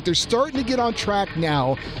issues, but they're starting to get on track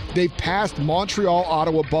now. They've passed Montreal,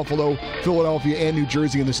 Ottawa, Buffalo, Philadelphia, and New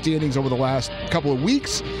Jersey in the standings over the last couple of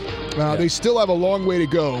weeks. They still have a long way to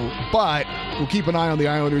go, but we'll keep an eye on the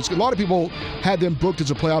Islanders. A lot of people had them booked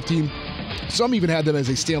as a playoff team. Some even had them as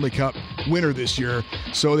a Stanley Cup winner this year.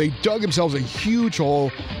 So they dug themselves a huge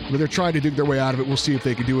hole, but they're trying to dig their way out of it. We'll see if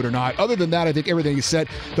they can do it or not. Other than that, I think everything is set.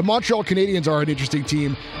 The Montreal Canadiens are an interesting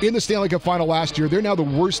team. In the Stanley Cup final last year, they're now the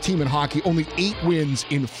worst team in hockey, only 8 wins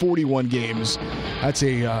in 41 games. That's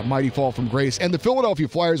a mighty fall from grace. And the Philadelphia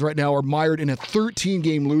Flyers right now are mired in a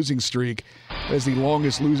 13-game losing streak. That is the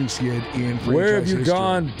longest losing skid in franchise Where have you history.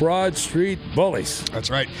 gone, Broad Street Bullies? That's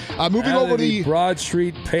right. Moving over to the Broad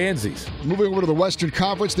Street Pansies. Moving over to the Western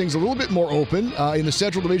Conference, things a little bit more open. In the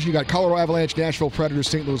Central Division, you got Colorado Avalanche, Nashville Predators,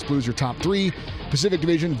 St. Louis Blues, your top three. Pacific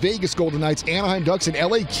Division, Vegas Golden Knights, Anaheim Ducks, and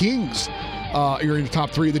LA Kings. You're in the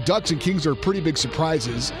top three. The Ducks and Kings are pretty big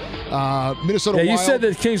surprises. Minnesota Wild. You said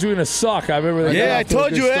the Kings were going to suck. I remember that. Yeah, I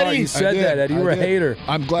told you, Eddie. You said that, Eddie. You were a hater.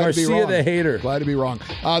 I'm glad Garcia to be wrong. the hater. Glad to be wrong.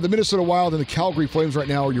 The Minnesota Wild and the Calgary Flames right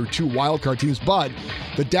now are your two wildcard teams, but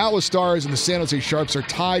the Dallas Stars and the San Jose Sharks are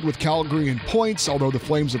tied with Calgary in points, although the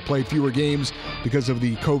Flames have played fewer games because of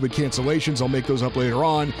the COVID cancellations. I'll make those up later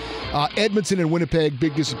on. Edmonton and Winnipeg,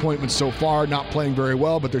 big disappointments so far, not playing very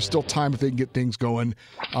well, but there's still time if they can get things going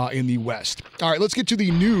in the West. All right, let's get to the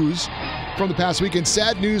news from the past weekend.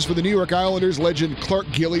 Sad news for the New York Islanders. Legend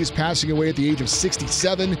Clark Gillies passing away at the age of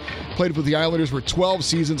 67. Played with the Islanders for 12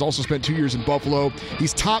 seasons, also spent 2 years in Buffalo.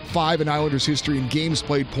 He's top 5 in Islanders history in games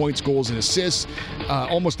played, points, goals, and assists.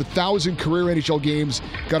 Almost 1,000 career NHL games,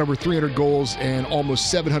 got over 300 goals and almost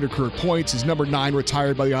 700 career points. His number 9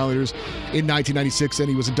 retired by the Islanders in 1996, and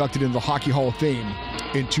he was inducted into the Hockey Hall of Fame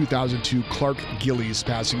in 2002. Clark Gillies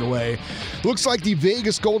passing away. Looks like the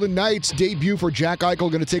Vegas Golden Knights debut for Jack Eichel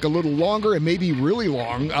going to take a little longer and maybe really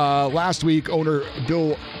long. Last week, owner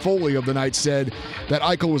Bill Foley of the Knights said that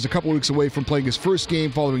Eichel was a couple weeks away from playing his first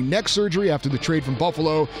game following neck surgery after the trade from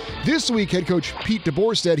Buffalo. This week, head coach Pete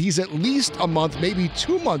DeBoer said he's at least a month, maybe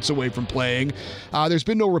 2 months away from playing. There's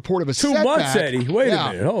been no report of a setback. 2 months, Eddie. Wait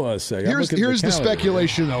a minute. Hold on a second. Here's the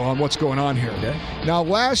speculation, though, on what's going on here. Okay. Now,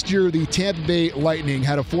 last year, the Tampa Bay Lightning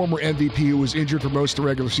had a former MVP who was injured for most of the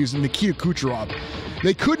regular season, Nikita Kucherov.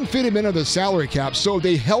 They couldn't fit him into the salary cap, so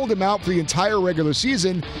they held him out for the entire regular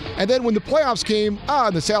season. And then when the playoffs came,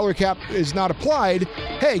 and the salary cap is not applied,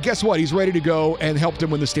 hey, guess what? He's ready to go, and helped him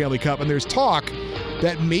win the Stanley Cup. And there's talk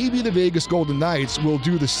that maybe the Vegas Golden Knights will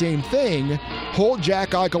do the same thing, hold Jack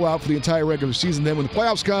Eichel out for the entire regular season. Then when the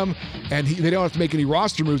playoffs come and they don't have to make any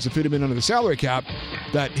roster moves to fit him in under the salary cap,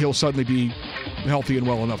 that he'll suddenly be healthy and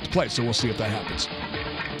well enough to play. So we'll see if that happens.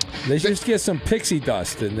 They just get some pixie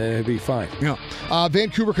dust and then it'll be fine. Yeah.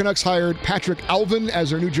 Vancouver Canucks hired Patrick Alvin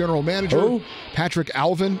as their new general manager. Who? Patrick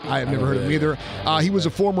Alvin. I have never heard of him either. He was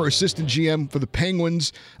a former assistant GM for the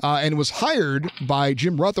Penguins and was hired by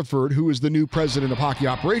Jim Rutherford, who is the new president of hockey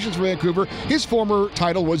operations for Vancouver. His former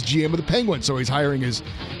title was GM of the Penguins, so he's hiring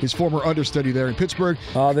his former understudy there in Pittsburgh.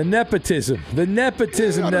 The nepotism. The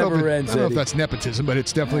nepotism never ends. I don't know if that's nepotism, but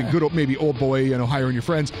it's definitely good, maybe old boy, hiring your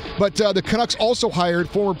friends. But the Canucks also hired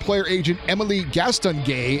former player agent Emily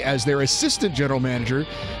Gaston-Gay as their assistant general manager.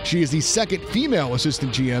 She is the second female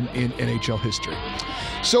assistant GM in NHL history.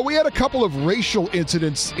 So we had a couple of racial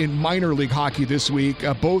incidents in minor league hockey this week,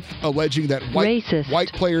 both alleging that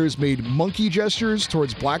white players made monkey gestures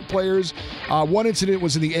towards black players. One incident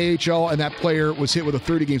was in the AHL, and that player was hit with a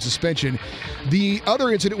 30-game suspension. The other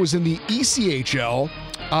incident was in the ECHL.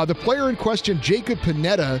 The player in question, Jacob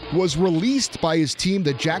Panetta, was released by his team,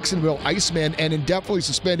 the Jacksonville Icemen, and indefinitely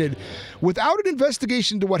suspended without an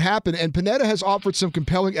investigation into what happened. And Panetta has offered some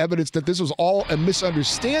compelling evidence that this was all a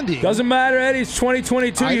misunderstanding. Doesn't matter, Eddie. It's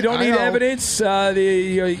 2022. You don't need evidence.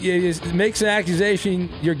 You makes an accusation,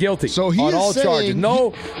 you're guilty. So he on is all saying, charges.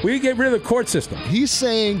 No, we get rid of the court system. He's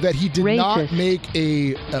saying that he did not make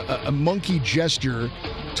a monkey gesture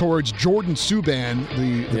towards Jordan Subban,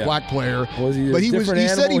 the black player. He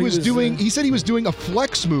said he was doing a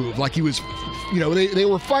flex move, like he was, they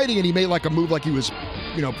were fighting and he made like a move like he was,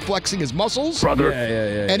 flexing his muscles. Brother.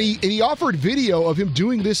 And he offered video of him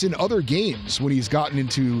doing this in other games when he's gotten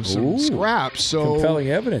into some scraps. So compelling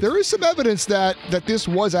evidence. There is some evidence that this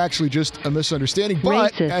was actually just a misunderstanding.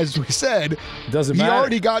 But as we said, doesn't matter.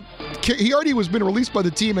 He already was been released by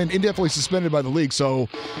the team and indefinitely suspended by the league. So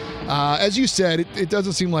as you said, it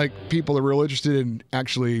doesn't seem like people are real interested in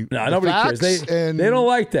actually. No, nobody cares. They don't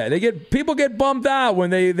like that. People get bummed out when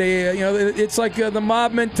they it's like the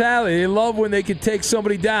mob mentality. They love when they can take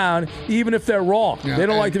somebody down, even if they're wrong. Yeah, they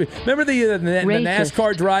don't like to be. Remember the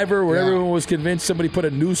NASCAR driver where everyone was convinced somebody put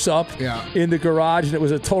a noose up in the garage and it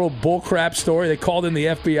was a total bullcrap story. They called in the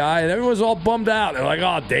FBI and everyone was all bummed out. They're like,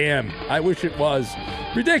 "Oh, damn! I wish it was."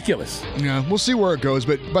 Ridiculous. Yeah, we'll see where it goes.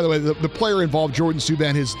 But by the way, the player involved, Jordan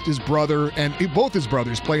Subban, his brother, and both his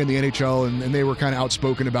brothers play in the NHL, and they were kind of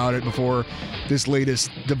outspoken about it before this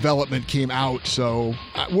latest development came out. So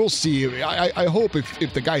we'll see. I hope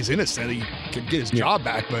if the guy's innocent, he can get his job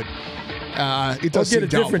back. But it does get a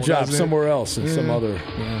different job somewhere else in some other.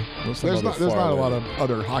 Yeah. There's not a lot of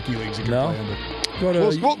other hockey leagues you can play in. Go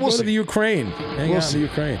to the Ukraine. Hang out in the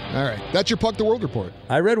Ukraine. All right. That's your Puck the World report.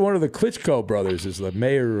 I read one of the Klitschko brothers is the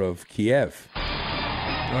mayor of Kiev. Oh,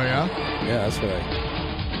 yeah? Yeah, that's what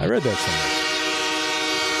I read that somewhere.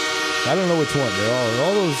 I don't know which one. They're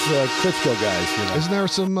all those Klitschko guys. Isn't there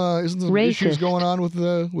some issues going on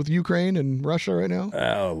with Ukraine and Russia right now?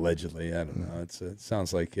 Allegedly. I don't know. It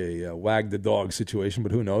sounds like a wag the dog situation,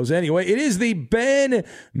 but who knows? Anyway, it is the Ben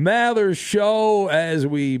Maller Show as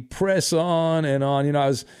we press on and on. I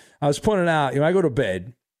was pointing out, I go to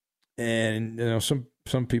bed and,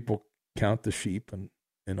 some people count the sheep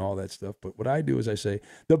and all that stuff. But what I do is I say,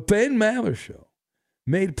 the Ben Maller Show,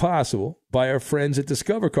 made possible by our friends at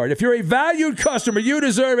Discover Card. If you're a valued customer, you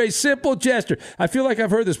deserve a simple gesture. I feel like I've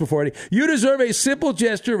heard this before, Eddie. You deserve a simple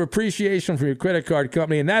gesture of appreciation from your credit card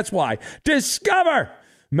company, and that's why Discover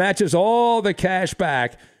matches all the cash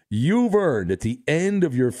back you've earned at the end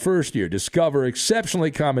of your first year. Discover, exceptionally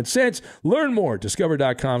common sense. Learn more at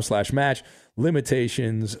discover.com/match.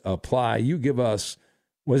 Limitations apply. You give us,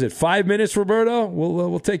 was it 5 minutes, Roberto?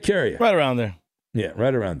 We'll take care of you. Right around there. Yeah,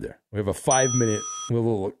 right around there. We have a 5-minute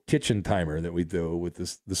little kitchen timer that we do with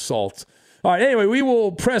the salt. All right, anyway, we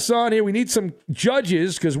will press on here. We need some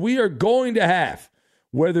judges because we are going to have,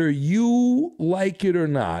 whether you like it or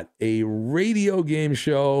not, a radio game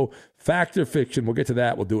show, fact or fiction. We'll get to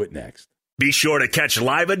that. We'll do it next. Be sure to catch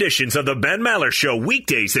live editions of The Ben Maller Show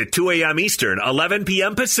weekdays at 2 a.m. Eastern, 11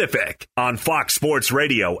 p.m. Pacific on Fox Sports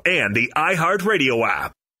Radio and the iHeart Radio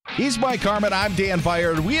app. He's Mike Harmon. I'm Dan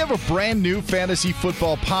Byer. We have a brand new fantasy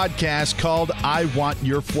football podcast called I Want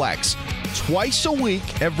Your Flex. Twice a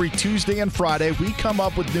week, every Tuesday and Friday, we come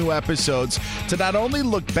up with new episodes to not only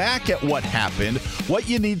look back at what happened, what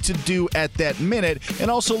you need to do at that minute, and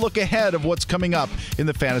also look ahead of what's coming up in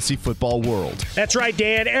the fantasy football world. That's right,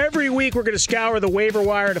 Dan. Every week, we're going to scour the waiver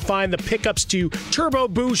wire to find the pickups to turbo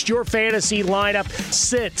boost your fantasy lineup,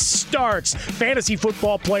 sits, starts, fantasy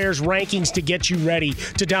football players' rankings to get you ready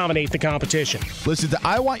to dominate the competition. Listen to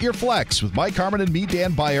I Want Your Flex with Mike Harmon and me,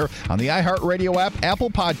 Dan Byer, on the iHeartRadio app, Apple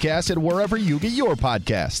Podcasts, and wherever you get your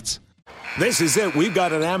podcasts. This is it. We've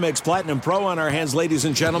got an Amex Platinum Pro on our hands, ladies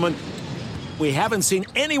and gentlemen. We haven't seen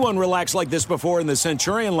anyone relax like this before in the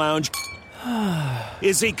Centurion Lounge.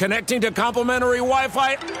 Is he connecting to complimentary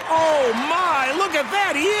Wi-Fi? Oh, my. Look at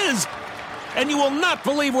that. He is. And you will not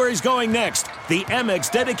believe where he's going next. The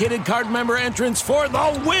Amex dedicated card member entrance for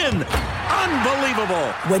the win.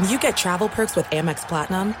 Unbelievable. When you get travel perks with Amex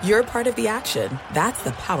Platinum, you're part of the action. That's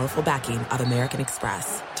the powerful backing of American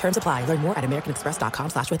Express. Terms apply. Learn more at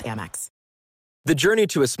americanexpress.com/withAmex. The journey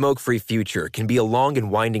to a smoke-free future can be a long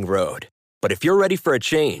and winding road. But if you're ready for a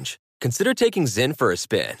change, consider taking Zyn for a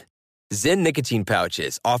spin. Zyn nicotine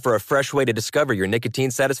pouches offer a fresh way to discover your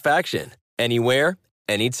nicotine satisfaction. Anywhere,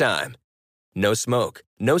 anytime. No smoke,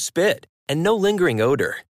 no spit, and no lingering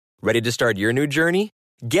odor. Ready to start your new journey?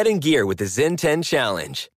 Get in gear with the Zyn 10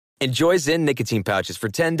 Challenge. Enjoy Zyn nicotine pouches for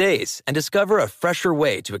 10 days and discover a fresher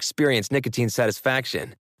way to experience nicotine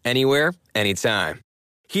satisfaction. Anywhere, anytime.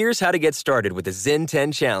 Here's how to get started with the Zyn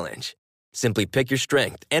 10 Challenge. Simply pick your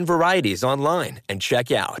strength and varieties online and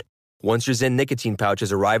check out. Once your Zyn nicotine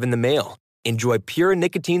pouches arrive in the mail, enjoy pure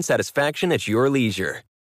nicotine satisfaction at your leisure.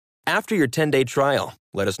 After your 10-day trial,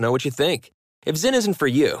 let us know what you think. If Zyn isn't for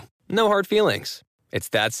you, no hard feelings. It's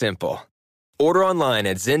that simple. Order online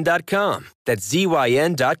at Zyn.com. That's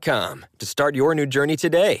ZYN.com to start your new journey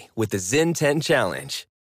today with the Zyn 10 Challenge.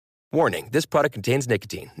 Warning, this product contains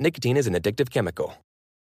nicotine. Nicotine is an addictive chemical.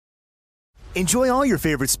 Enjoy all your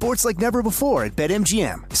favorite sports like never before at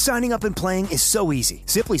BetMGM. Signing up and playing is so easy.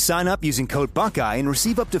 Simply sign up using code Buckeye and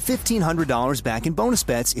receive up to $1,500 back in bonus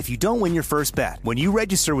bets if you don't win your first bet. When you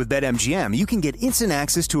register with BetMGM, you can get instant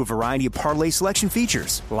access to a variety of parlay selection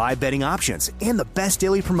features, live betting options, and the best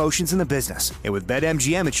daily promotions in the business. And with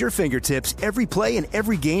BetMGM at your fingertips, every play and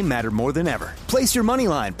every game matter more than ever. Place your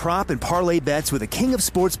moneyline, prop, and parlay bets with the king of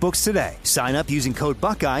sportsbooks today. Sign up using code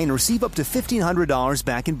Buckeye and receive up to $1,500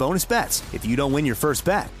 back in bonus bets if you don't win your first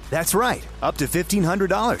bet. That's right, up to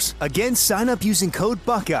 $1,500. Again, sign up using code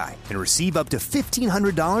Buckeye and receive up to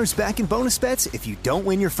 $1,500 back in bonus bets if you don't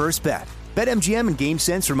win your first bet. BetMGM and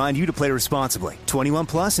GameSense remind you to play responsibly. 21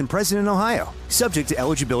 plus and present in Ohio. Subject to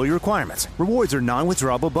eligibility requirements. Rewards are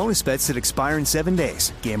non-withdrawable bonus bets that expire in 7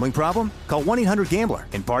 days. Gambling problem? Call 1-800-GAMBLER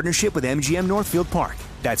in partnership with MGM Northfield Park.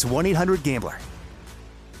 That's 1-800-GAMBLER.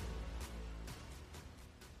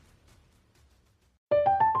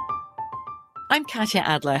 I'm Katya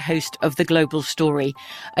Adler, host of The Global Story.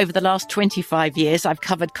 Over the last 25 years, I've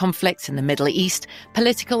covered conflicts in the Middle East,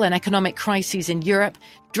 political and economic crises in Europe,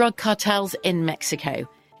 drug cartels in Mexico.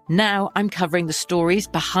 Now I'm covering the stories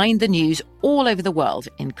behind the news all over the world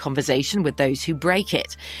in conversation with those who break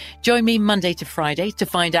it. Join me Monday to Friday to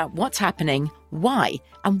find out what's happening, why,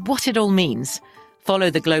 and what it all means. Follow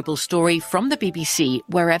The Global Story from the BBC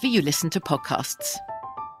wherever you listen to podcasts.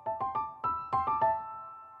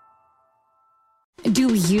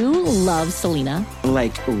 Do you love Selena?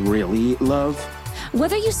 Like, really love?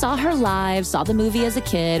 Whether you saw her live, saw the movie as a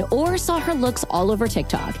kid, or saw her looks all over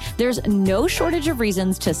TikTok, there's no shortage of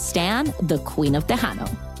reasons to stan the Queen of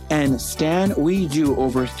Tejano. And Stan, we do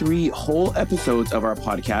over 3 whole episodes of our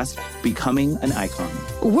podcast, Becoming an Icon.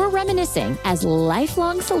 We're reminiscing as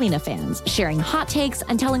lifelong Selena fans, sharing hot takes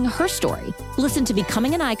and telling her story. Listen to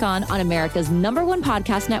Becoming an Icon on America's #1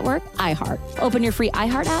 podcast network, iHeart. Open your free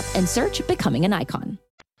iHeart app and search Becoming an Icon.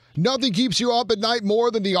 Nothing keeps you up at night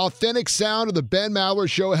more than the authentic sound of the Ben Maller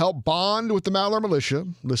Show. Help bond with the Maller Militia.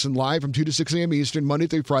 Listen live from 2 to 6 a.m. Eastern, Monday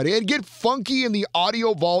through Friday. And get funky in the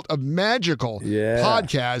audio vault of magical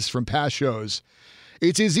podcasts from past shows.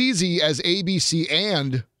 It's as easy as ABC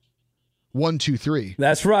and 1, 2, 3.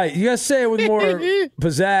 That's right. You got to say it with more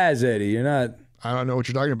pizzazz, Eddie. You're not... I don't know what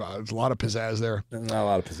you're talking about. There's a lot of pizzazz there. Not a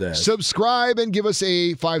lot of pizzazz. Subscribe and give us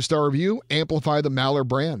a 5-star review. Amplify the Maller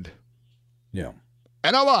brand. Yeah.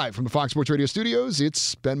 And now live from the Fox Sports Radio studios,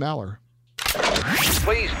 it's Ben Maller.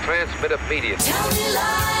 Please transmit immediately. Tell me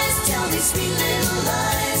lies, tell me sweet little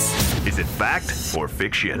lies. Is it fact or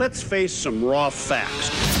fiction? Let's face some raw facts.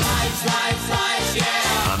 Lies,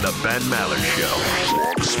 yeah. On the Ben Maller Show.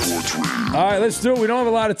 Fox Sports Radio. All right, let's do it. We don't have a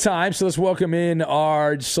lot of time, so let's welcome in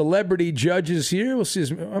our celebrity judges here. We'll see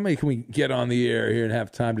how many can we get on the air here and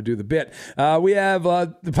have time to do the bit. We have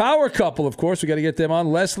the power couple, of course. We got to get them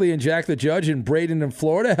on. Leslie and Jack the Judge in Bradenton, in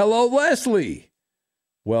Florida. Hello, Leslie.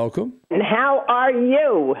 Welcome. And how are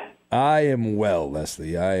you? I am well,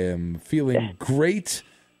 Leslie. I am feeling great,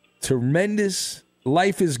 tremendous.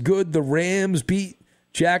 Life is good. The Rams beat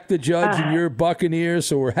Jack the Judge and your Buccaneers,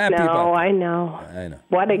 so we're happy about that. I know.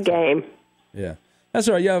 What a game. Yeah. That's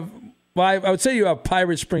all right. You have, well, I would say you have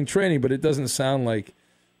Pirate spring training, but it doesn't sound like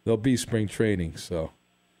there'll be spring training. So,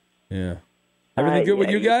 yeah. Everything good with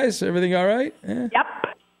you guys? Everything all right? Yeah. Yep.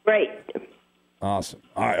 Great. Awesome.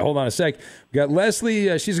 All right, hold on a sec. We got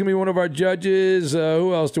Leslie. She's going to be one of our judges.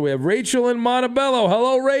 Who else do we have? Rachel in Montebello.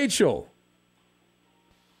 Hello, Rachel.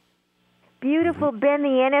 Beautiful Ben,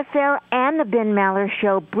 the NFL, and the Ben Maller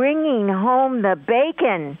Show, bringing home the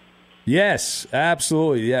bacon. Yes,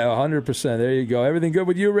 absolutely. Yeah, 100%. There you go. Everything good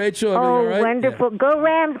with you, Rachel? Everything all right? Wonderful. Yeah. Go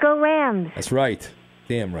Rams, go Rams. That's right.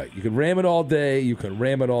 Damn right. You can ram it all day. You can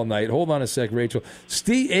ram it all night. Hold on a sec, Rachel.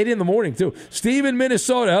 Steve, 8 in the morning, too. Steve in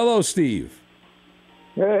Minnesota. Hello, Steve.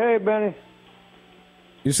 Hey, Benny.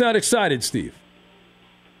 You sound excited, Steve.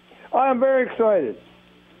 I'm very excited.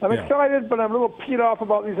 I'm excited, but I'm a little peed off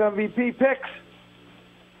about these MVP picks.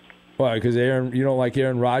 Why? Because you don't like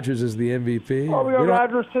Aaron Rodgers as the MVP? Oh, we got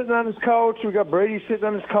Rodgers sitting on his couch. We got Brady sitting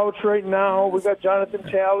on his couch right now. We got Jonathan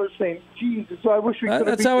Taylor saying, "Jesus, I wish we could."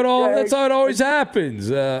 That's how it always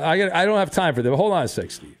happens. I don't have time for that. Hold on a sec,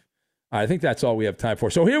 Steve. I think that's all we have time for.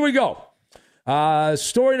 So here we go.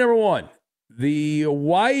 Story number 1. The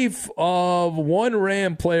wife of one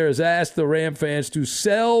Ram player has asked the Ram fans to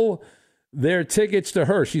sell their tickets to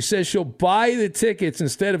her. She says she'll buy the tickets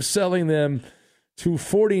instead of selling them to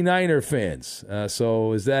 49er fans.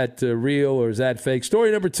 So is that real or is that fake?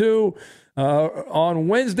 Story number 2. On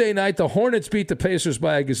Wednesday night, the Hornets beat the Pacers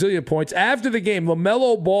by a gazillion points. After the game,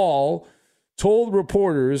 LaMelo Ball told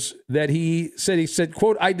reporters that he said,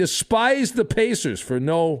 quote, "I despise the Pacers for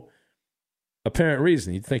no apparent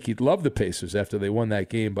reason." You'd think he'd love the Pacers after they won that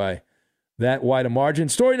game by that wide a margin.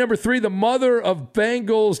 Story number 3, the mother of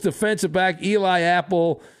Bengals defensive back Eli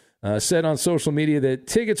Apple said on social media that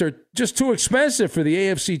tickets are just too expensive for the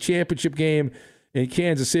AFC Championship game in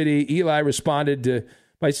Kansas City. Eli responded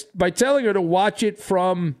by telling her to watch it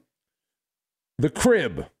from the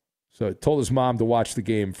crib. So he told his mom to watch the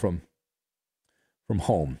game from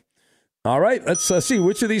home. All right, let's see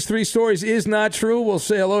which of these 3 stories is not true. We'll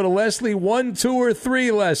say hello to Leslie. 1, 2, or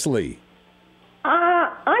 3, Leslie?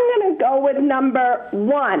 I'm going to go with number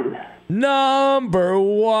 1. Number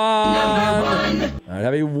one. All right,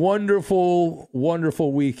 have a wonderful,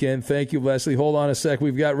 wonderful weekend. Thank you, Leslie. Hold on a sec.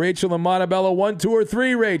 We've got Rachel and Montebello. 1, 2, or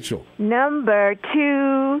 3, Rachel? Number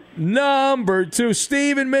 2. Number 2.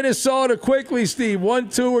 Steve in Minnesota. Quickly, Steve. 1,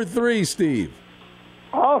 2, or 3, Steve?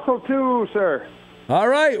 Also 2, sir. All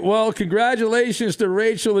right. Well, congratulations to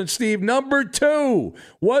Rachel and Steve. Number 2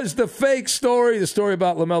 was the fake story, the story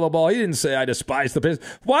about LaMelo Ball. He didn't say, "I despise the Pacers."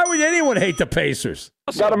 Why would anyone hate the Pacers?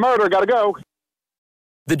 Got a murder. Got to go.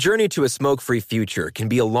 The journey to a smoke-free future can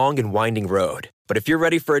be a long and winding road. But if you're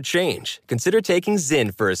ready for a change, consider taking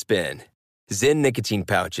Zyn for a spin. Zyn nicotine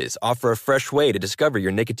pouches offer a fresh way to discover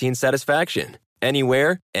your nicotine satisfaction.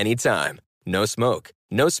 Anywhere, anytime. No smoke,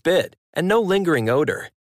 no spit, and no lingering odor.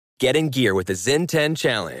 Get in gear with the Zyn 10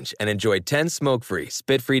 Challenge and enjoy 10 smoke-free,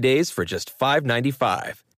 spit-free days for just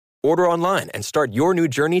 $5.95. Order online and start your new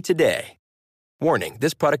journey today. Warning,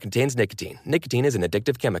 this product contains nicotine. Nicotine is an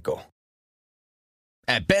addictive chemical.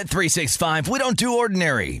 At Bet365, we don't do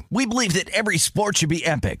ordinary. We believe that every sport should be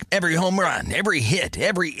epic. Every home run, every hit,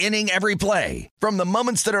 every inning, every play. From the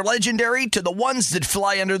moments that are legendary to the ones that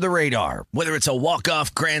fly under the radar. Whether it's a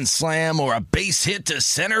walk-off grand slam or a base hit to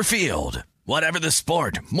center field. Whatever the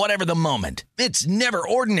sport, whatever the moment, it's never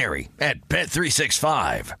ordinary at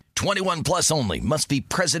Bet365. 21 plus only. Must be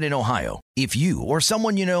present in Ohio. If you or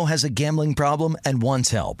someone you know has a gambling problem and wants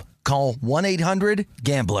help, call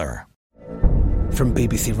 1-800-GAMBLER. From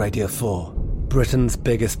BBC Radio 4, Britain's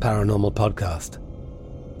biggest paranormal podcast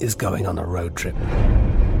is going on a road trip.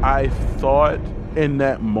 I thought in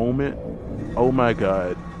that moment, oh my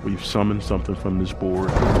God, we've summoned something from this board.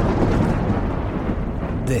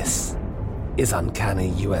 This is Uncanny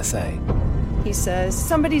USA. He says,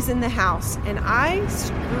 somebody's in the house, and I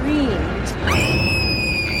screamed.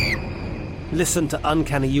 Listen to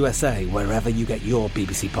Uncanny USA wherever you get your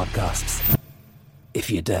BBC podcasts, if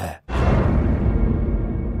you dare.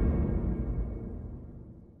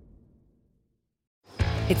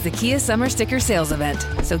 It's the Kia Summer Sticker Sales Event,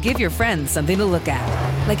 so give your friends something to look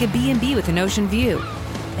at, like a B&B with an ocean view,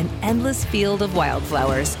 an endless field of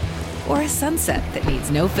wildflowers, or a sunset that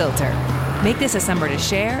needs no filter. Make this a summer to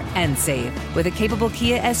share and save with a capable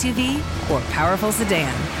Kia SUV or powerful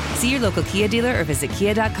sedan. See your local Kia dealer or visit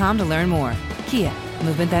kia.com to learn more. Kia,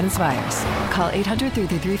 movement that inspires. Call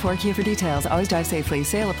 800-3334-KIA for details. Always drive safely.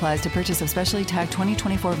 Sale applies to purchase of specially tagged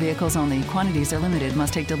 2024 vehicles only. Quantities are limited.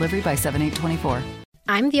 Must take delivery by 7/8/24.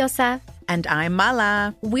 I'm Diosa. And I'm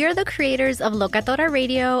Mala. We're the creators of Locatora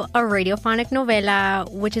Radio, a radiophonic novela,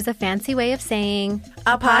 which is a fancy way of saying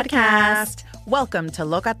a podcast. Welcome to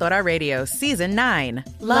Locatora Radio Season 9.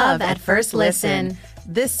 Love at First Listen.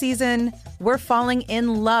 This season, we're falling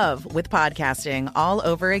in love with podcasting all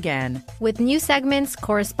over again. With new segments,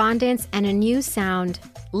 correspondence, and a new sound.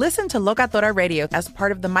 Listen to Locatora Radio as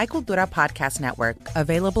part of the My Cultura Podcast Network,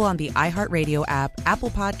 available on the iHeartRadio app, Apple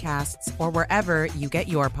Podcasts, or wherever you get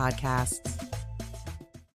your podcasts.